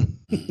me!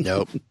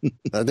 nope.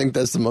 I think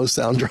that's the most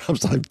sound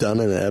drops I've done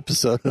in an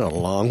episode in a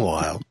long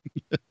while.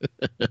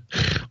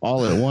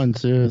 All at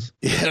once is.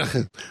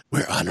 Yeah,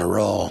 we're on a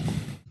roll.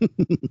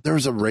 There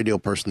was a radio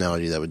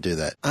personality that would do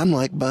that. I'm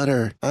like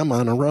butter. I'm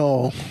on a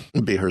roll.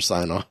 Would be her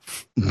sign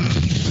off.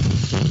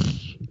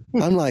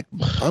 I'm like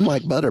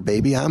butter,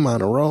 baby. I'm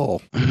on a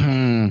roll.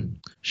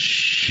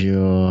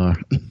 Sure.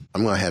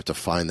 I'm going to have to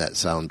find that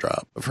sound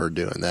drop of her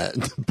doing that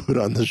to put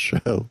on the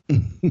show.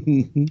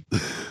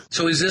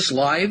 So is this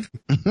live?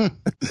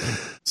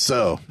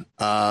 So,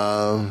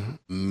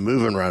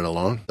 moving right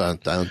along. Dun,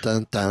 dun,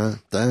 dun, dun,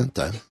 dun,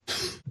 dun.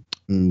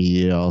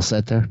 You all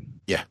set there?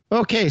 Yeah.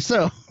 Okay,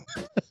 so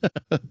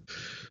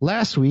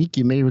last week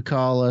you may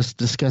recall us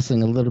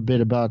discussing a little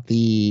bit about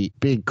the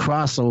big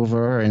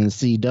crossover in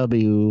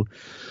CW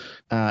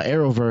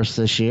Arrowverse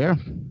this year,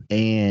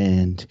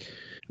 and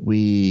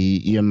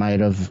you might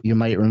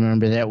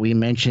remember that we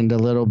mentioned a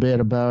little bit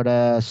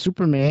about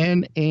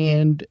Superman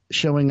and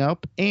showing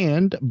up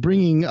and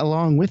bringing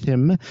along with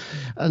him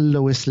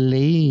Lois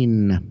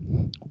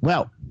Lane.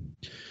 Well,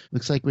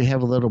 looks like we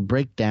have a little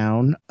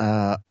breakdown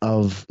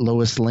of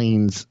Lois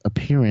Lane's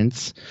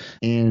appearance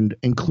and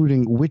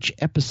including which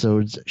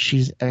episodes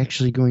she's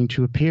actually going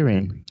to appear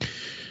in.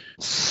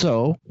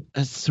 So,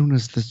 as soon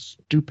as the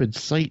stupid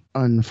site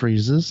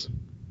unfreezes,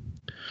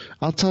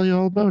 I'll tell you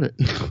all about it.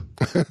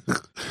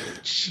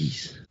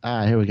 Jeez.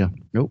 Here we go.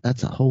 Nope,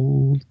 that's a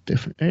whole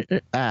different...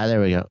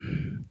 there we go.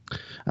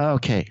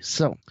 Okay,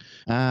 so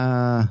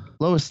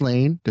Lois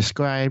Lane,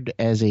 described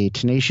as a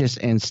tenacious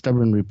and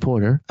stubborn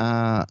reporter,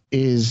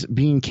 is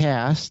being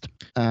cast,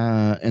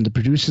 and the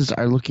producers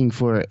are looking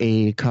for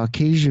a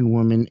Caucasian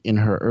woman in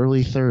her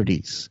early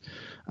 30s.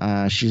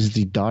 She's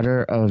the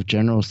daughter of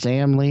General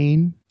Sam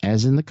Lane,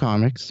 as in the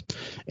comics,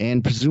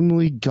 and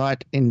presumably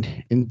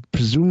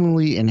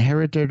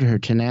inherited her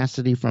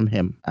tenacity from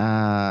him.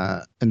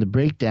 And the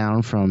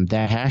breakdown from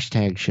That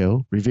Hashtag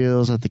Show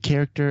reveals that the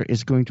character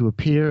is going to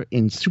appear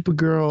in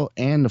Supergirl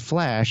and the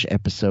Flash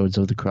episodes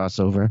of the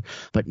crossover,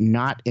 but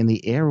not in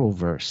the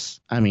Arrowverse.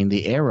 I mean,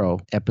 the Arrow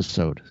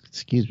episode.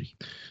 Excuse me.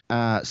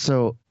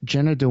 So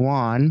Jenna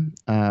Dewan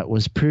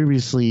has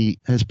previously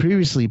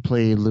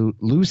played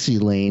Lucy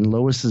Lane,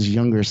 Lois's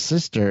younger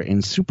sister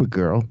in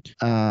Supergirl.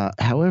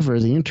 However,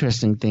 the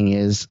interesting thing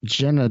is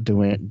Jenna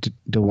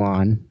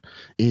Dewan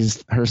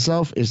is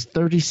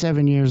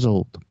 37 years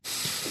old,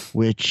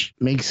 which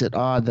makes it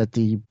odd that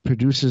the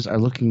producers are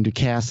looking to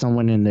cast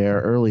someone in their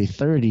early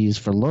 30s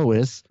for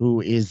Lois, who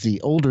is the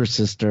older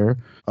sister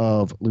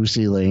of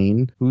Lucy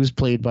Lane, who's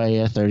played by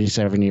a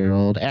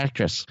 37-year-old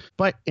actress.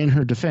 But in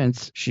her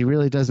defense, she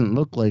really doesn't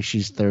look like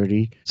she's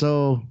 30,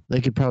 so they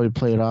could probably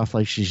play it off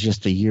like she's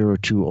just a year or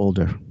two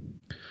older.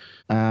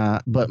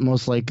 But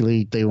most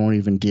likely they won't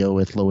even deal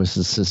with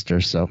Lois's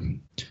sister, so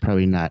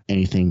probably not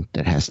anything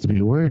that has to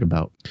be worried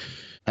about.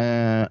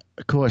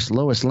 Of course,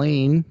 Lois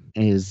Lane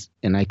is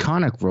an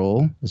iconic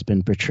role, has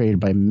been portrayed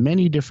by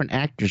many different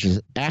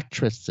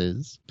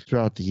actresses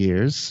throughout the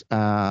years,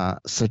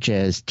 such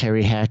as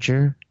Terry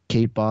Hatcher,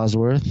 Kate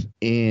Bosworth,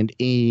 and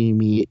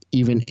Amy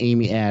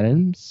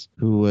Adams,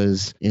 who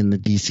was in the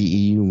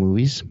DCEU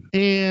movies,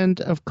 and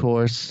of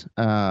course,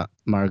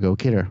 Margot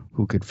Kidder,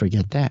 who could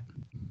forget that.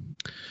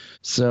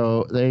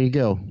 So there you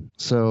go.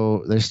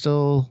 So they're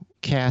still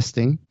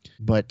casting,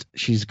 but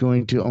she's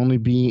going to only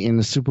be in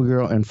the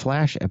Supergirl and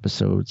Flash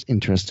episodes,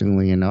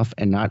 interestingly enough,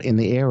 and not in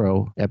the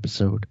Arrow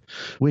episode,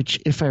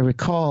 which, if I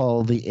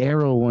recall, the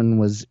Arrow one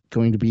was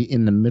going to be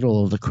in the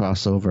middle of the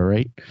crossover,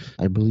 right?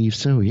 I believe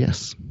so,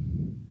 yes.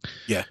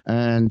 Yeah.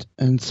 And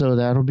so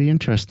that'll be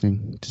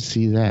interesting to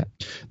see that.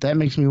 That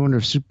makes me wonder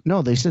if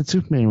they said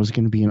Superman was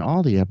going to be in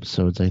all the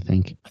episodes, I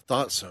think. I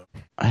thought so.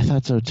 I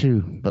thought so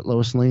too, but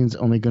Lois Lane's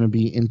only going to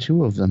be in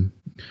 2 of them.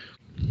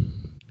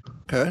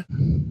 Okay.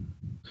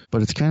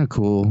 But it's kind of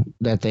cool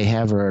that they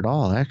have her at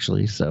all,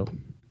 actually, so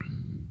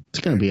it's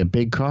going to be a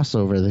big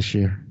crossover this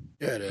year.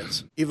 Yeah, it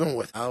is. Even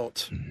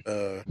without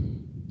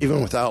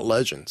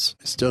Legends,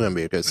 it's still going to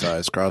be a good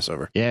sized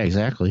crossover. Yeah,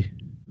 exactly.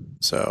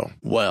 So,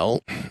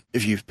 well,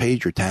 if you've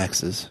paid your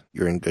taxes,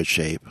 you're in good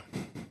shape.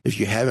 If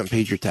you haven't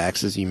paid your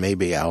taxes, you may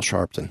be Al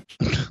Sharpton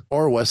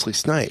or Wesley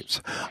Snipes.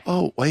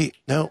 Oh, wait,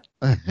 no.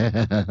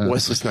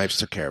 Wesley Snipes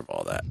took care of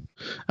all that.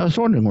 I was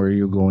wondering where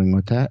you were going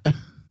with that.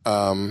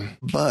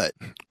 But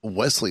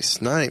Wesley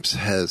Snipes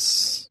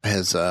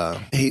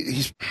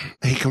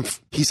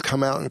he's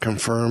come out and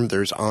confirmed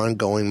there's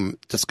ongoing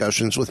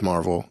discussions with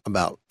Marvel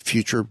about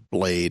future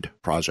Blade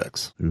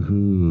projects.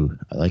 Ooh,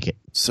 I like it.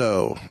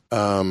 So,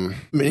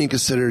 many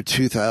consider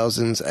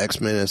 2000's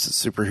X-Men as the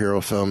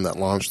superhero film that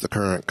launched the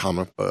current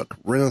comic book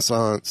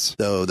renaissance,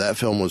 though that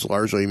film was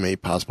largely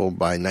made possible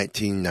by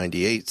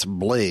 1998's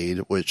Blade,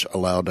 which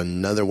allowed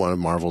another one of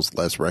Marvel's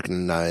less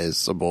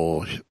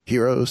recognizable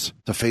heroes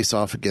to face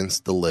off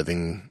against the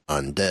living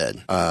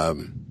undead.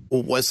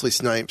 Wesley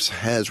Snipes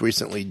has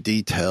recently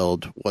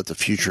detailed what the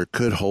future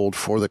could hold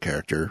for the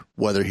character,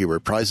 whether he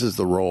reprises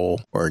the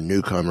role or a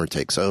newcomer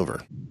takes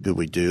over. Could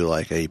we do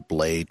like a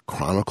Blade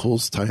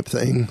Chronicles type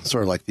thing?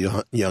 Sort of like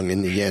the Young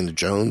Indiana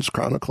Jones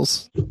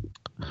Chronicles?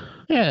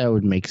 Yeah, that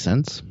would make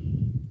sense.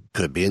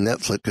 Could be a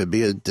Netflix, could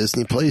be a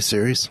Disney Play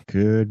series.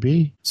 Could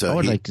be. So I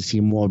would like to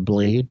see more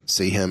Blade.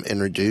 See him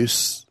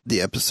introduce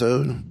the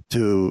episode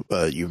to,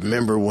 you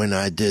remember when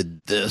I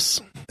did this?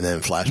 And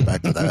then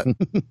flashback to that.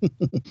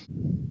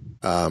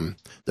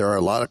 There are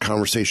a lot of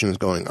conversations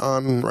going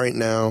on right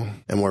now,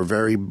 and we're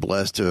very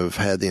blessed to have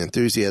had the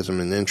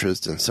enthusiasm and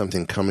interest in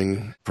something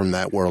coming from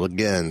that world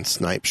again,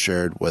 Snipes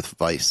shared with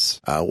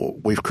Vice.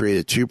 We've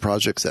created 2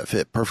 projects that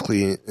fit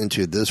perfectly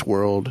into this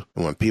world,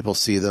 and when people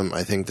see them,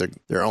 I think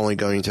they're only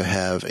going to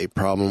have a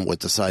problem with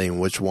deciding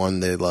which one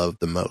they love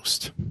the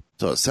most.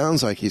 So it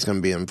sounds like he's going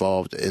to be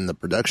involved in the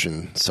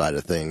production side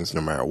of things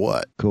no matter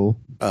what. Cool.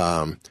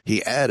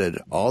 He added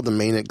all the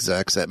main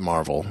execs at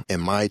Marvel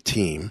and my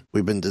team.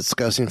 We've been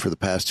discussing for the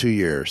past 2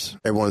 years.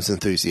 Everyone's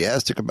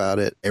enthusiastic about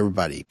it.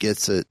 Everybody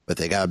gets it, but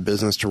they got a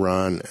business to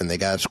run and they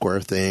got to square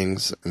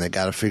things and they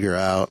got to figure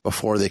out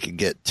before they could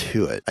get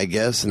to it. I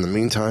guess in the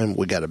meantime,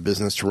 we got a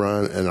business to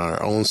run and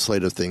our own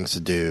slate of things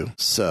to do.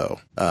 So,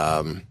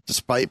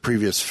 despite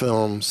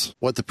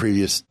what the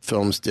previous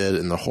films did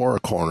in the horror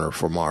corner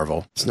for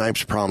Marvel,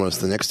 Snipes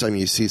promised the next time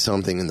you see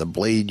something in the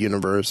Blade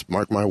universe,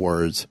 mark my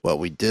words, what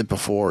we did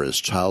before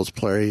is child's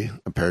play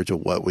compared to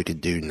what we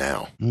could do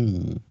now.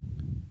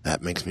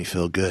 That makes me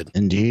feel good.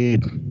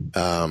 Indeed.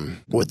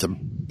 With the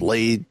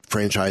Blade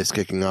franchise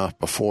kicking off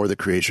before the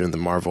creation of the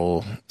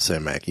Marvel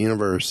Cinematic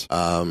Universe,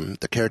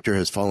 the character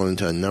has fallen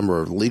into a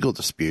number of legal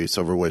disputes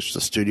over which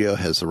the studio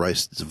has the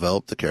rights to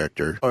develop the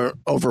character, or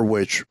over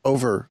which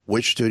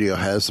studio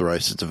has the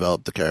rights to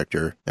develop the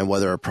character, and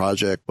whether a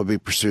project would be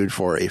pursued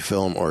for a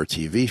film or a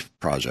TV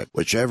project.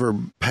 Whichever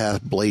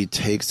path Blade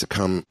takes to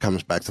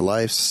comes back to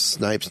life,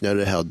 Snipes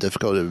noted how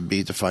difficult it would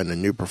be to find a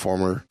new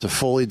performer to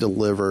fully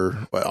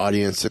deliver what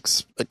audience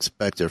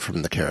expected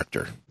from the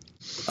character.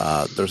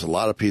 There's a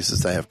lot of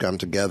pieces that have come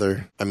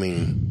together. I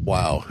mean,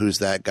 wow, who's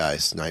that guy?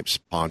 Snipes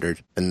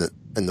pondered, and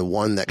the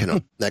one that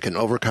can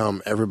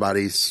overcome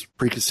everybody's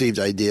preconceived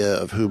idea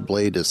of who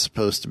Blade is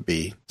supposed to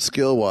be.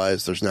 Skill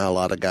wise, there's not a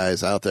lot of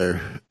guys out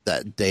there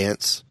that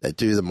dance, that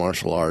do the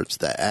martial arts,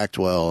 that act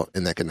well,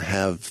 and that can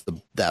have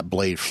that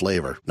Blade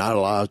flavor. Not a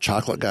lot of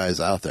chocolate guys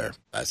out there.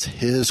 That's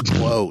his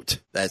quote.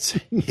 That's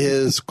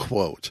his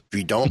quote. If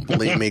you don't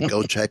believe me,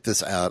 go check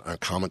this out on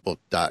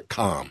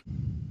comicbook.com.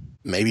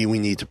 Maybe we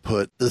need to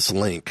put this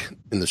link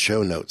in the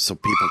show notes so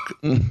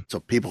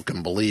people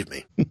can believe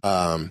me.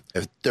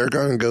 If they're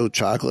going to go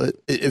chocolate,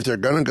 if they're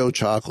going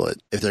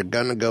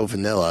to go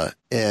vanilla,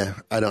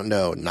 I don't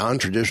know.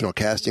 Non-traditional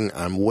casting,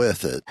 I'm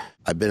with it.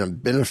 I've been a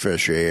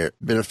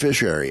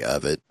beneficiary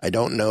of it. I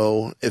don't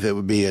know if it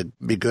would be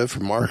good for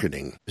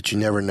marketing, but you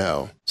never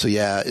know. So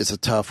yeah, it's a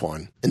tough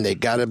one. And they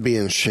got to be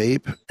in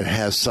shape and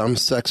have some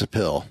sex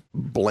appeal.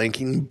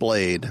 Blanking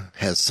Blade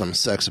has some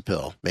sex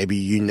appeal. Maybe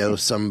you know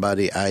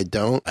somebody I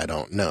don't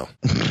know.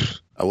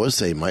 I would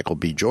say Michael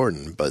B.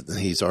 Jordan, but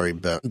he's already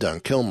done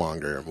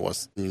Killmonger.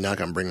 You're not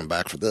going to bring him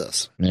back for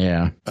this.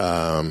 Yeah.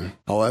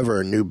 However,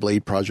 a new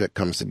Blade project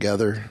comes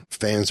together.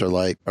 Fans are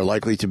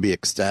likely to be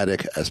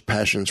ecstatic as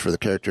passions for the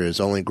character has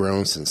only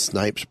grown since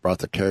Snipes brought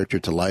the character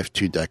to life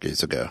 2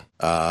 decades ago.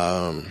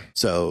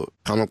 So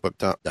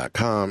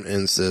comicbook.com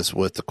ends this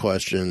with the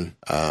question,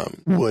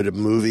 would a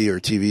movie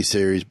or TV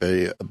series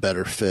be a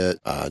better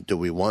fit? Do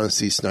we want to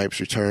see Snipes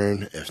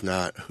return? If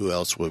not, who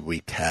else would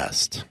we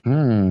cast?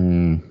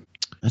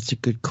 That's a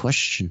good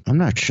question. I'm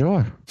not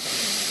sure.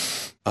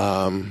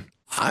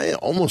 I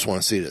almost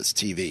want to see it as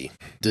TV.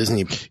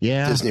 Disney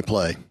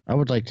Play. I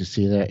would like to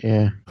see that,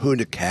 yeah. Who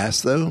to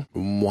cast, though?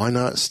 Why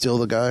not steal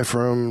the guy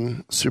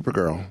from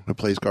Supergirl who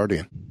plays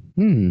Guardian?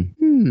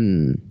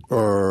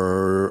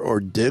 Or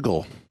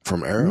Diggle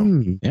from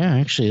Arrow. Yeah,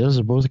 actually, those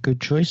are both good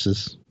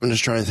choices. I'm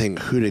just trying to think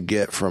who to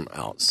get from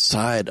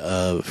outside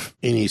of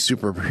any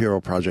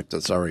superhero project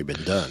that's already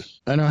been done.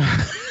 I know.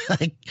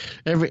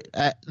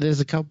 There's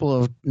a couple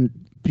of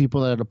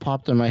people that have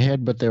popped in my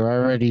head, but they're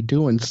already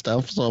doing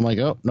stuff. So I'm like,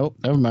 oh, nope,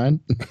 never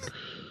mind.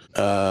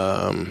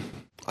 I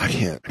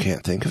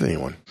can't think of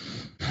anyone.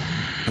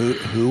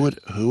 Who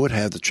would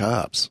have the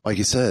chops? Like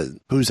you said,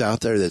 who's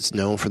out there that's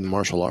known for the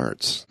martial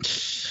arts?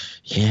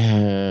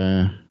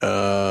 Yeah.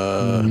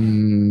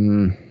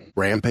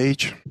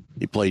 Rampage.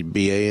 He played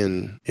BA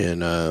in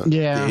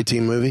the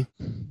A-Team movie.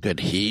 Could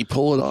he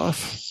pull it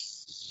off?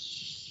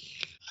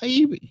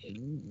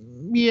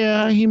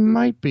 He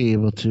might be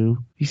able to.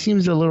 He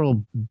seems a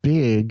little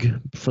big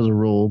for the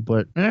role,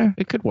 but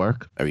it could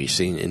work. Have you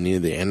seen any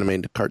of the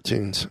animated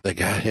cartoons? They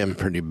got him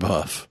pretty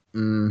buff. I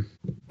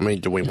mean,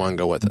 do we want to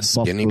go with a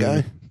skinny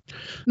guy?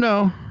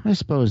 No, I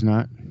suppose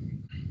not.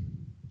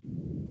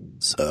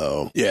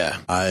 So, yeah,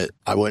 I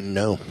wouldn't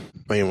know.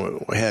 I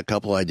mean, we had a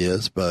couple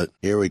ideas, but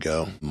here we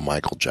go.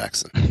 Michael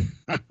Jackson.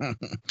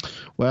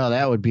 Well,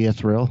 that would be a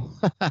thrill.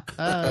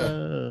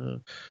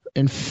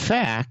 In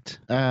fact,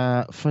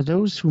 for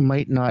those who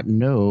might not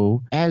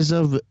know, as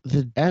of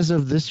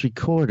this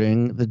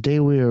recording, the day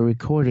we are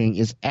recording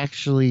is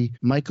actually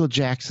Michael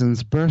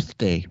Jackson's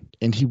birthday.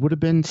 And he would have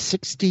been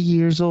 60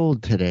 years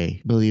old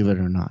today, believe it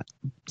or not.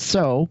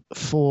 So,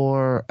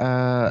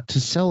 to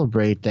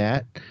celebrate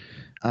that,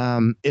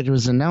 it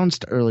was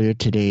announced earlier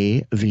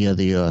today via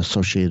the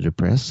Associated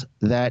Press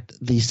that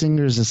the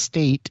singer's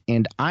estate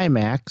and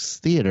IMAX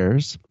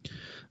theaters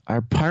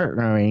are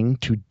partnering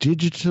to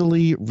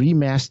digitally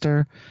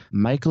remaster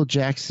Michael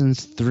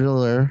Jackson's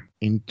Thriller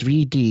in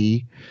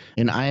 3D,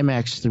 in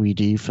IMAX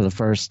 3D for the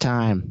first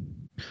time.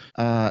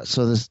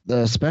 So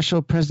the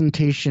special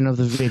presentation of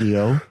the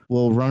video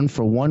will run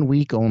for 1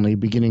 week only,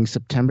 beginning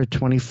September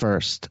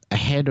 21st,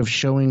 ahead of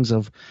showings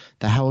of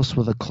The House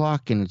with a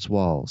Clock in Its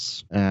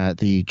Walls,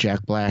 the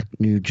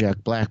new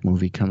Jack Black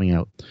movie coming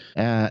out.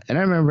 And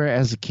I remember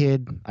as a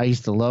kid, I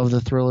used to love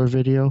the Thriller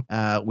video.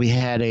 We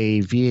had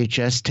a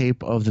VHS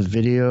tape of the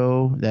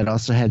video that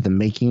also had the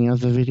making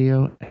of the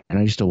video, and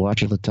I used to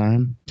watch it all the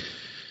time.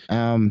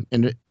 And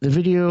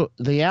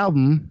the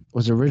album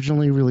was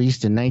originally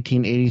released in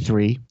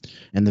 1983,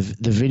 and the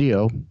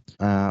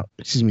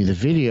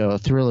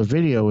Thriller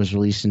video was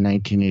released in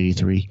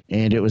 1983,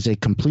 and it was a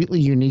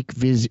completely unique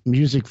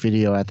music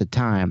video at the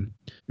time.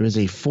 It was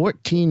a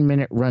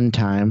 14-minute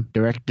runtime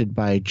directed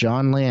by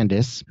John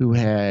Landis, who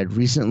had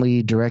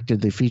recently directed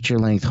the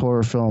feature-length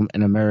horror film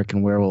An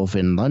American Werewolf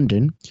in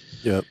London.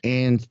 Yep.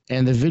 And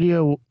the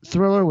video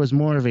Thriller was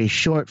more of a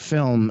short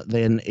film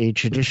than a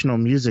traditional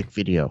music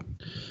video.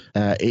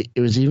 It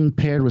was even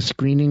paired with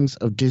screenings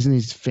of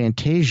Disney's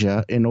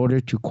Fantasia in order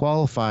to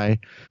qualify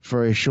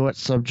for a Short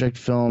Subject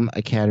Film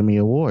Academy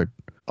Award,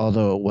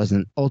 although it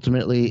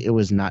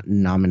was not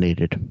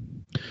nominated.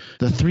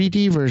 The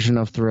 3D version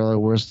of Thriller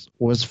was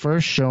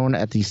first shown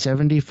at the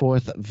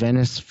 74th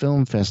Venice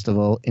Film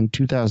Festival in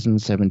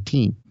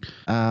 2017.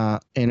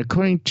 And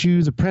according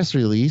to the press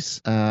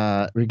release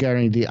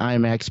regarding the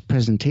IMAX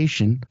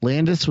presentation,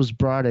 Landis was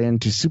brought in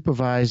to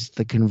supervise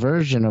the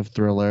conversion of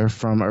Thriller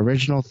from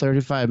original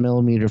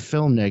 35mm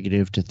film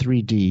negative to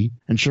 3D,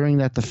 ensuring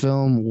that the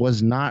film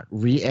was not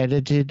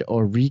re-edited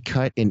or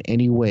recut in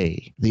any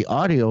way. The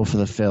audio for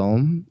the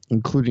film,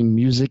 including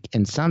music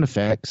and sound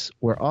effects,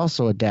 were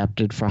also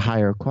adapted for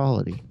higher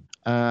quality.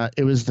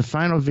 It was the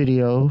final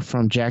video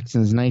from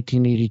Jackson's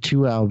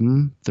 1982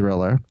 album,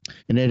 Thriller,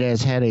 and it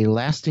has had a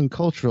lasting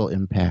cultural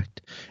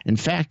impact. In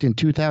fact, in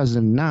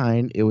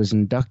 2009, it was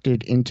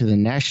inducted into the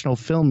National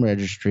Film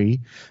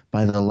Registry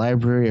by the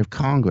Library of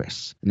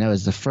Congress, and that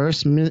was the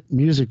first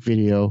music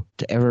video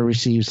to ever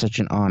receive such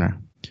an honor.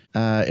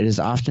 It is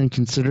often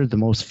considered the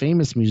most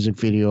famous music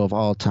video of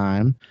all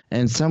time,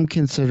 and some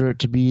consider it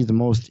to be the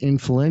most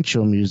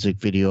influential music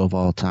video of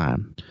all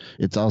time.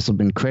 It's also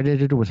been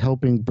credited with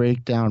helping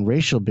break down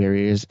racial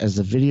barriers, as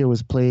the video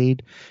was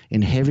played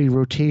in heavy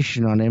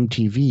rotation on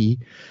MTV,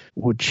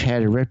 which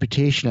had a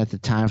reputation at the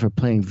time for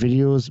playing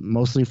videos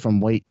mostly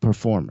from white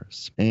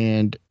performers.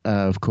 And,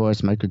 of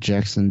course, Michael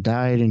Jackson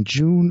died in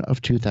June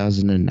of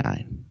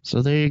 2009.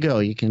 So there you go.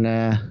 You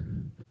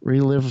can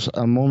relive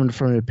a moment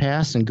from your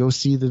past and go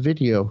see the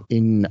video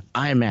in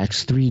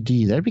IMAX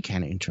 3D. That'd be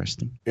kind of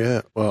interesting.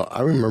 Yeah, well,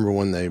 I remember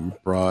when they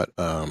brought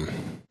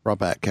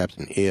back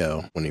Captain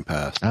EO when he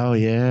passed. Oh,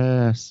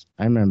 yes.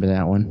 I remember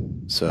that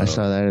one. So I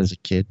saw that as a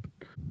kid.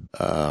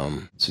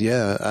 So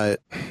yeah,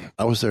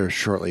 I was there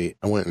shortly.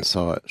 I went and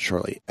saw it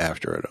shortly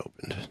after it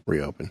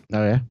reopened.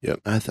 Oh yeah? Yep.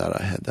 I thought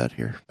I had that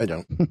here. I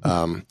don't.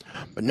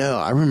 But no,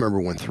 I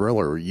remember when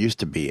Thriller used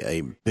to be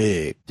a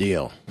big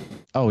deal.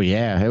 Oh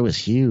yeah, it was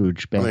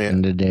huge back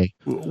in the day.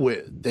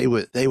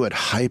 They would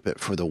hype it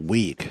for the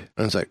week.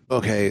 And it's like,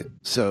 okay,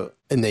 so,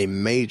 and they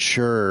made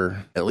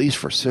sure, at least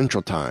for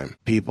Central Time,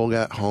 people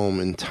got home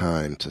in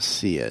time to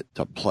see it,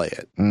 to play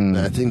it. And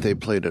I think they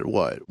played it,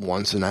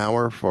 once an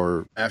hour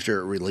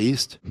after it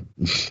released?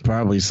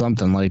 Probably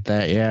something like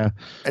that, yeah.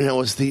 And it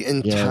was the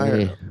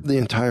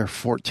entire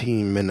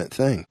 14-minute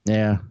thing.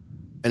 Yeah.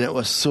 And it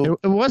was so...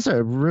 It was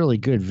a really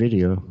good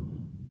video.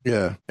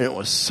 Yeah. And it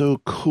was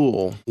so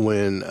cool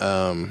when,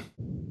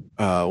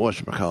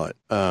 whatchamacallit,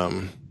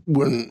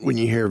 when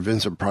you hear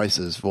Vincent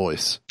Price's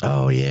voice.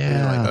 Oh yeah.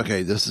 You're like,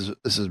 okay, this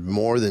is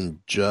more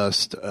than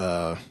just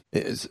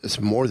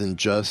it's more than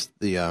just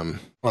the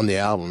on the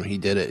album, he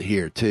did it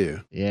here too.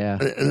 Yeah.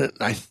 And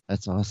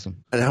that's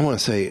awesome. And I want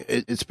to say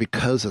it's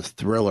because of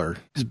Thriller.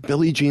 Because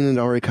Billie Jean had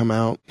already come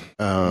out.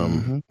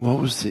 What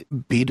was it?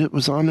 Beat It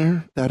was on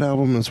there, that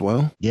album as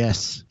well.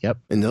 Yes. Yep.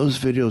 And those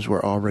videos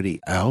were already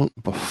out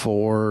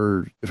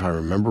before, if I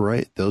remember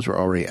right, those were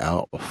already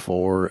out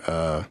before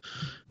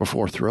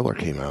Thriller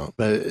came out.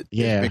 But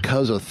it's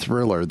because of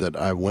Thriller that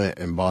I went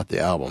and bought the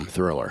album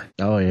Thriller.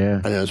 Oh,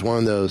 yeah. And it was one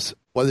of those,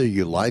 whether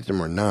you liked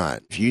them or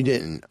not, if you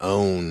didn't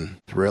own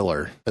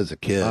Thriller as a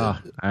kid,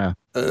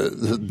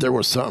 there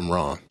was something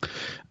wrong.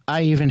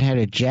 I even had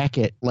a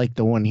jacket like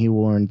the one he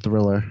wore in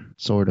Thriller,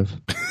 sort of.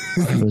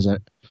 It was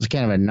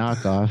kind of a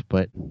knockoff,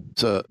 but...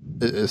 So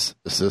is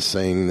this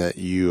saying that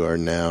you are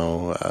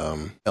now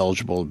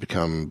eligible to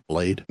become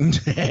Blade?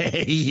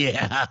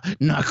 Yeah,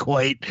 not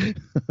quite.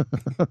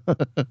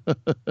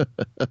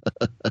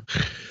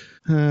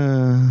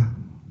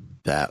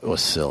 That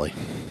was silly.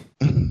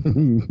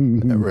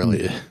 It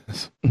really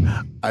is.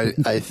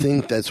 I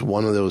think that's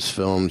one of those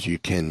films you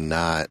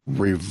cannot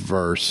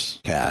reverse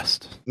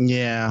cast.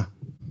 Yeah.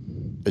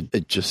 I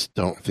just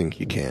don't think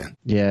you can.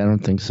 Yeah, I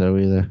don't think so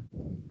either.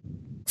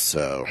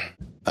 So,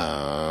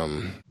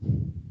 trying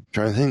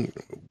to think.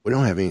 We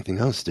don't have anything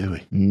else, do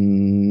we?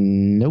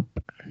 Nope.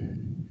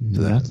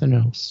 So nothing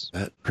else.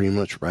 That pretty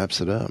much wraps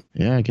it up.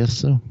 Yeah, I guess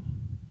so.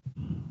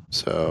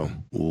 So,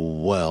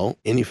 well,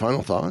 any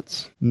final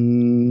thoughts?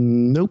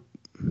 Nope.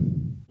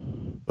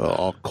 Well,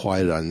 all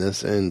quiet on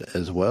this end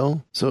as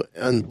well. So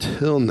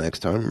until next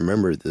time,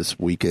 remember this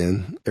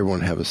weekend,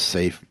 everyone have a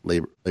safe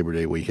Labor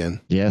Day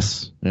weekend.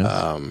 Yes.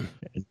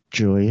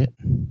 Enjoy it.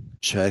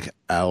 Check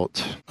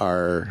out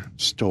our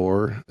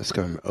store. It's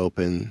going to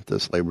open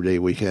this Labor Day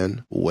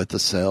weekend with a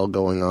sale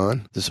going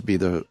on. This will be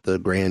the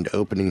grand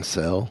opening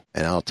sale.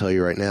 And I'll tell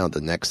you right now,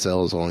 the next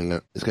sale is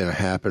going to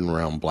happen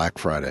around Black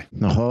Friday.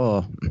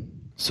 Oh.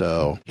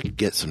 So you can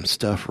get some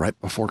stuff right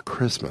before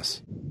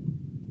Christmas.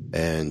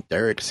 And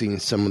Derek's seen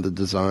some of the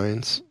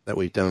designs that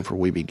we've done for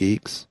Weeby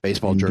Geeks.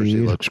 Baseball jersey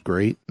looks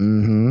great.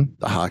 Mm-hmm.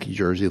 The hockey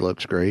jersey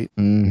looks great.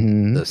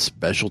 Mm-hmm. The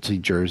specialty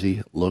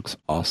jersey looks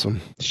awesome.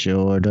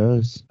 Sure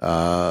does.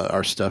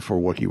 Our stuff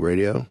for Wookiee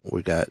Radio.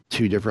 We got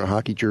 2 different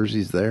hockey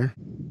jerseys there.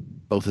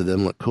 Both of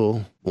them look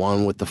cool.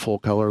 One with the full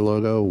color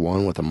logo,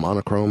 one with a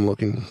monochrome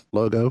looking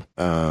logo.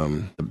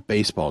 The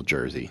baseball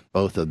jersey,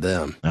 both of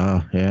them.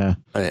 Oh, yeah.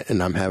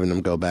 And I'm having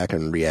them go back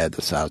and re-add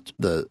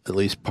at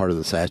least part of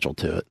the satchel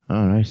to it.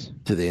 Oh, nice.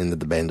 To the end of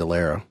the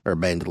bandolier.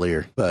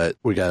 But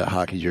we got a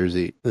hockey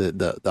jersey,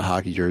 the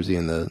hockey jersey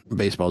and the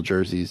baseball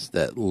jerseys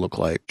that look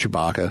like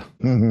Chewbacca,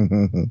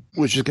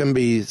 which is going to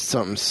be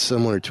something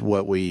similar to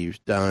what we've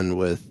done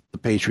with the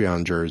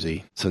Patreon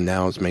jersey. So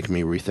now it's making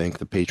me rethink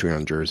the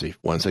Patreon jersey.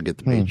 Once I get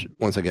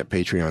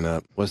Patreon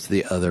up, what's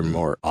the other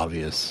more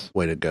obvious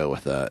way to go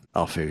with that?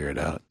 I'll figure it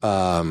out.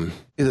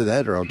 Either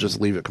that or I'll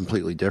just leave it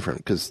completely different,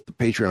 because the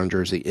Patreon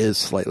jersey is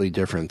slightly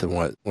different than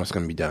what's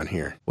going to be done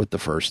here with the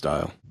first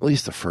style, at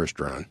least the first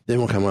run. Then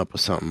we'll come up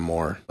with something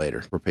more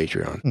later for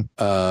Patreon.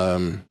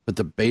 But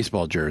the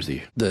baseball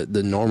jersey, the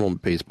normal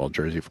baseball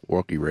jersey for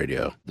Wookiee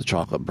Radio, the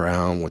chocolate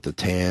brown with the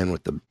tan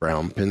with the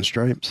brown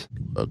pinstripes,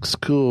 looks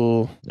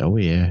cool. Oh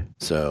yeah.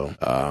 So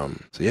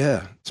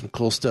yeah, some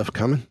cool stuff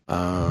coming.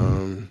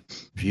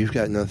 If you've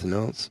got nothing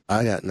else,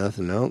 I got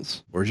nothing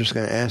else. We're just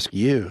going to ask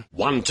you.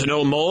 Want to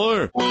know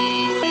more?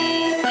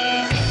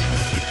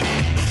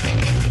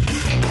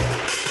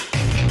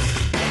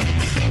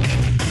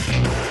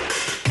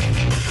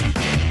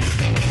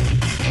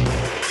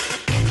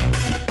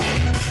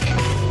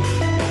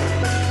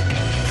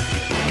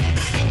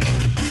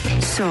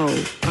 So,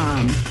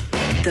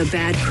 the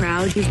bad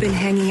crowd you've been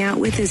hanging out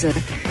with is a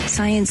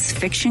science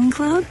fiction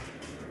club?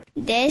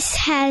 This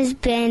has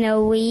been a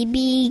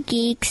Weeby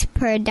Geeks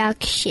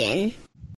production.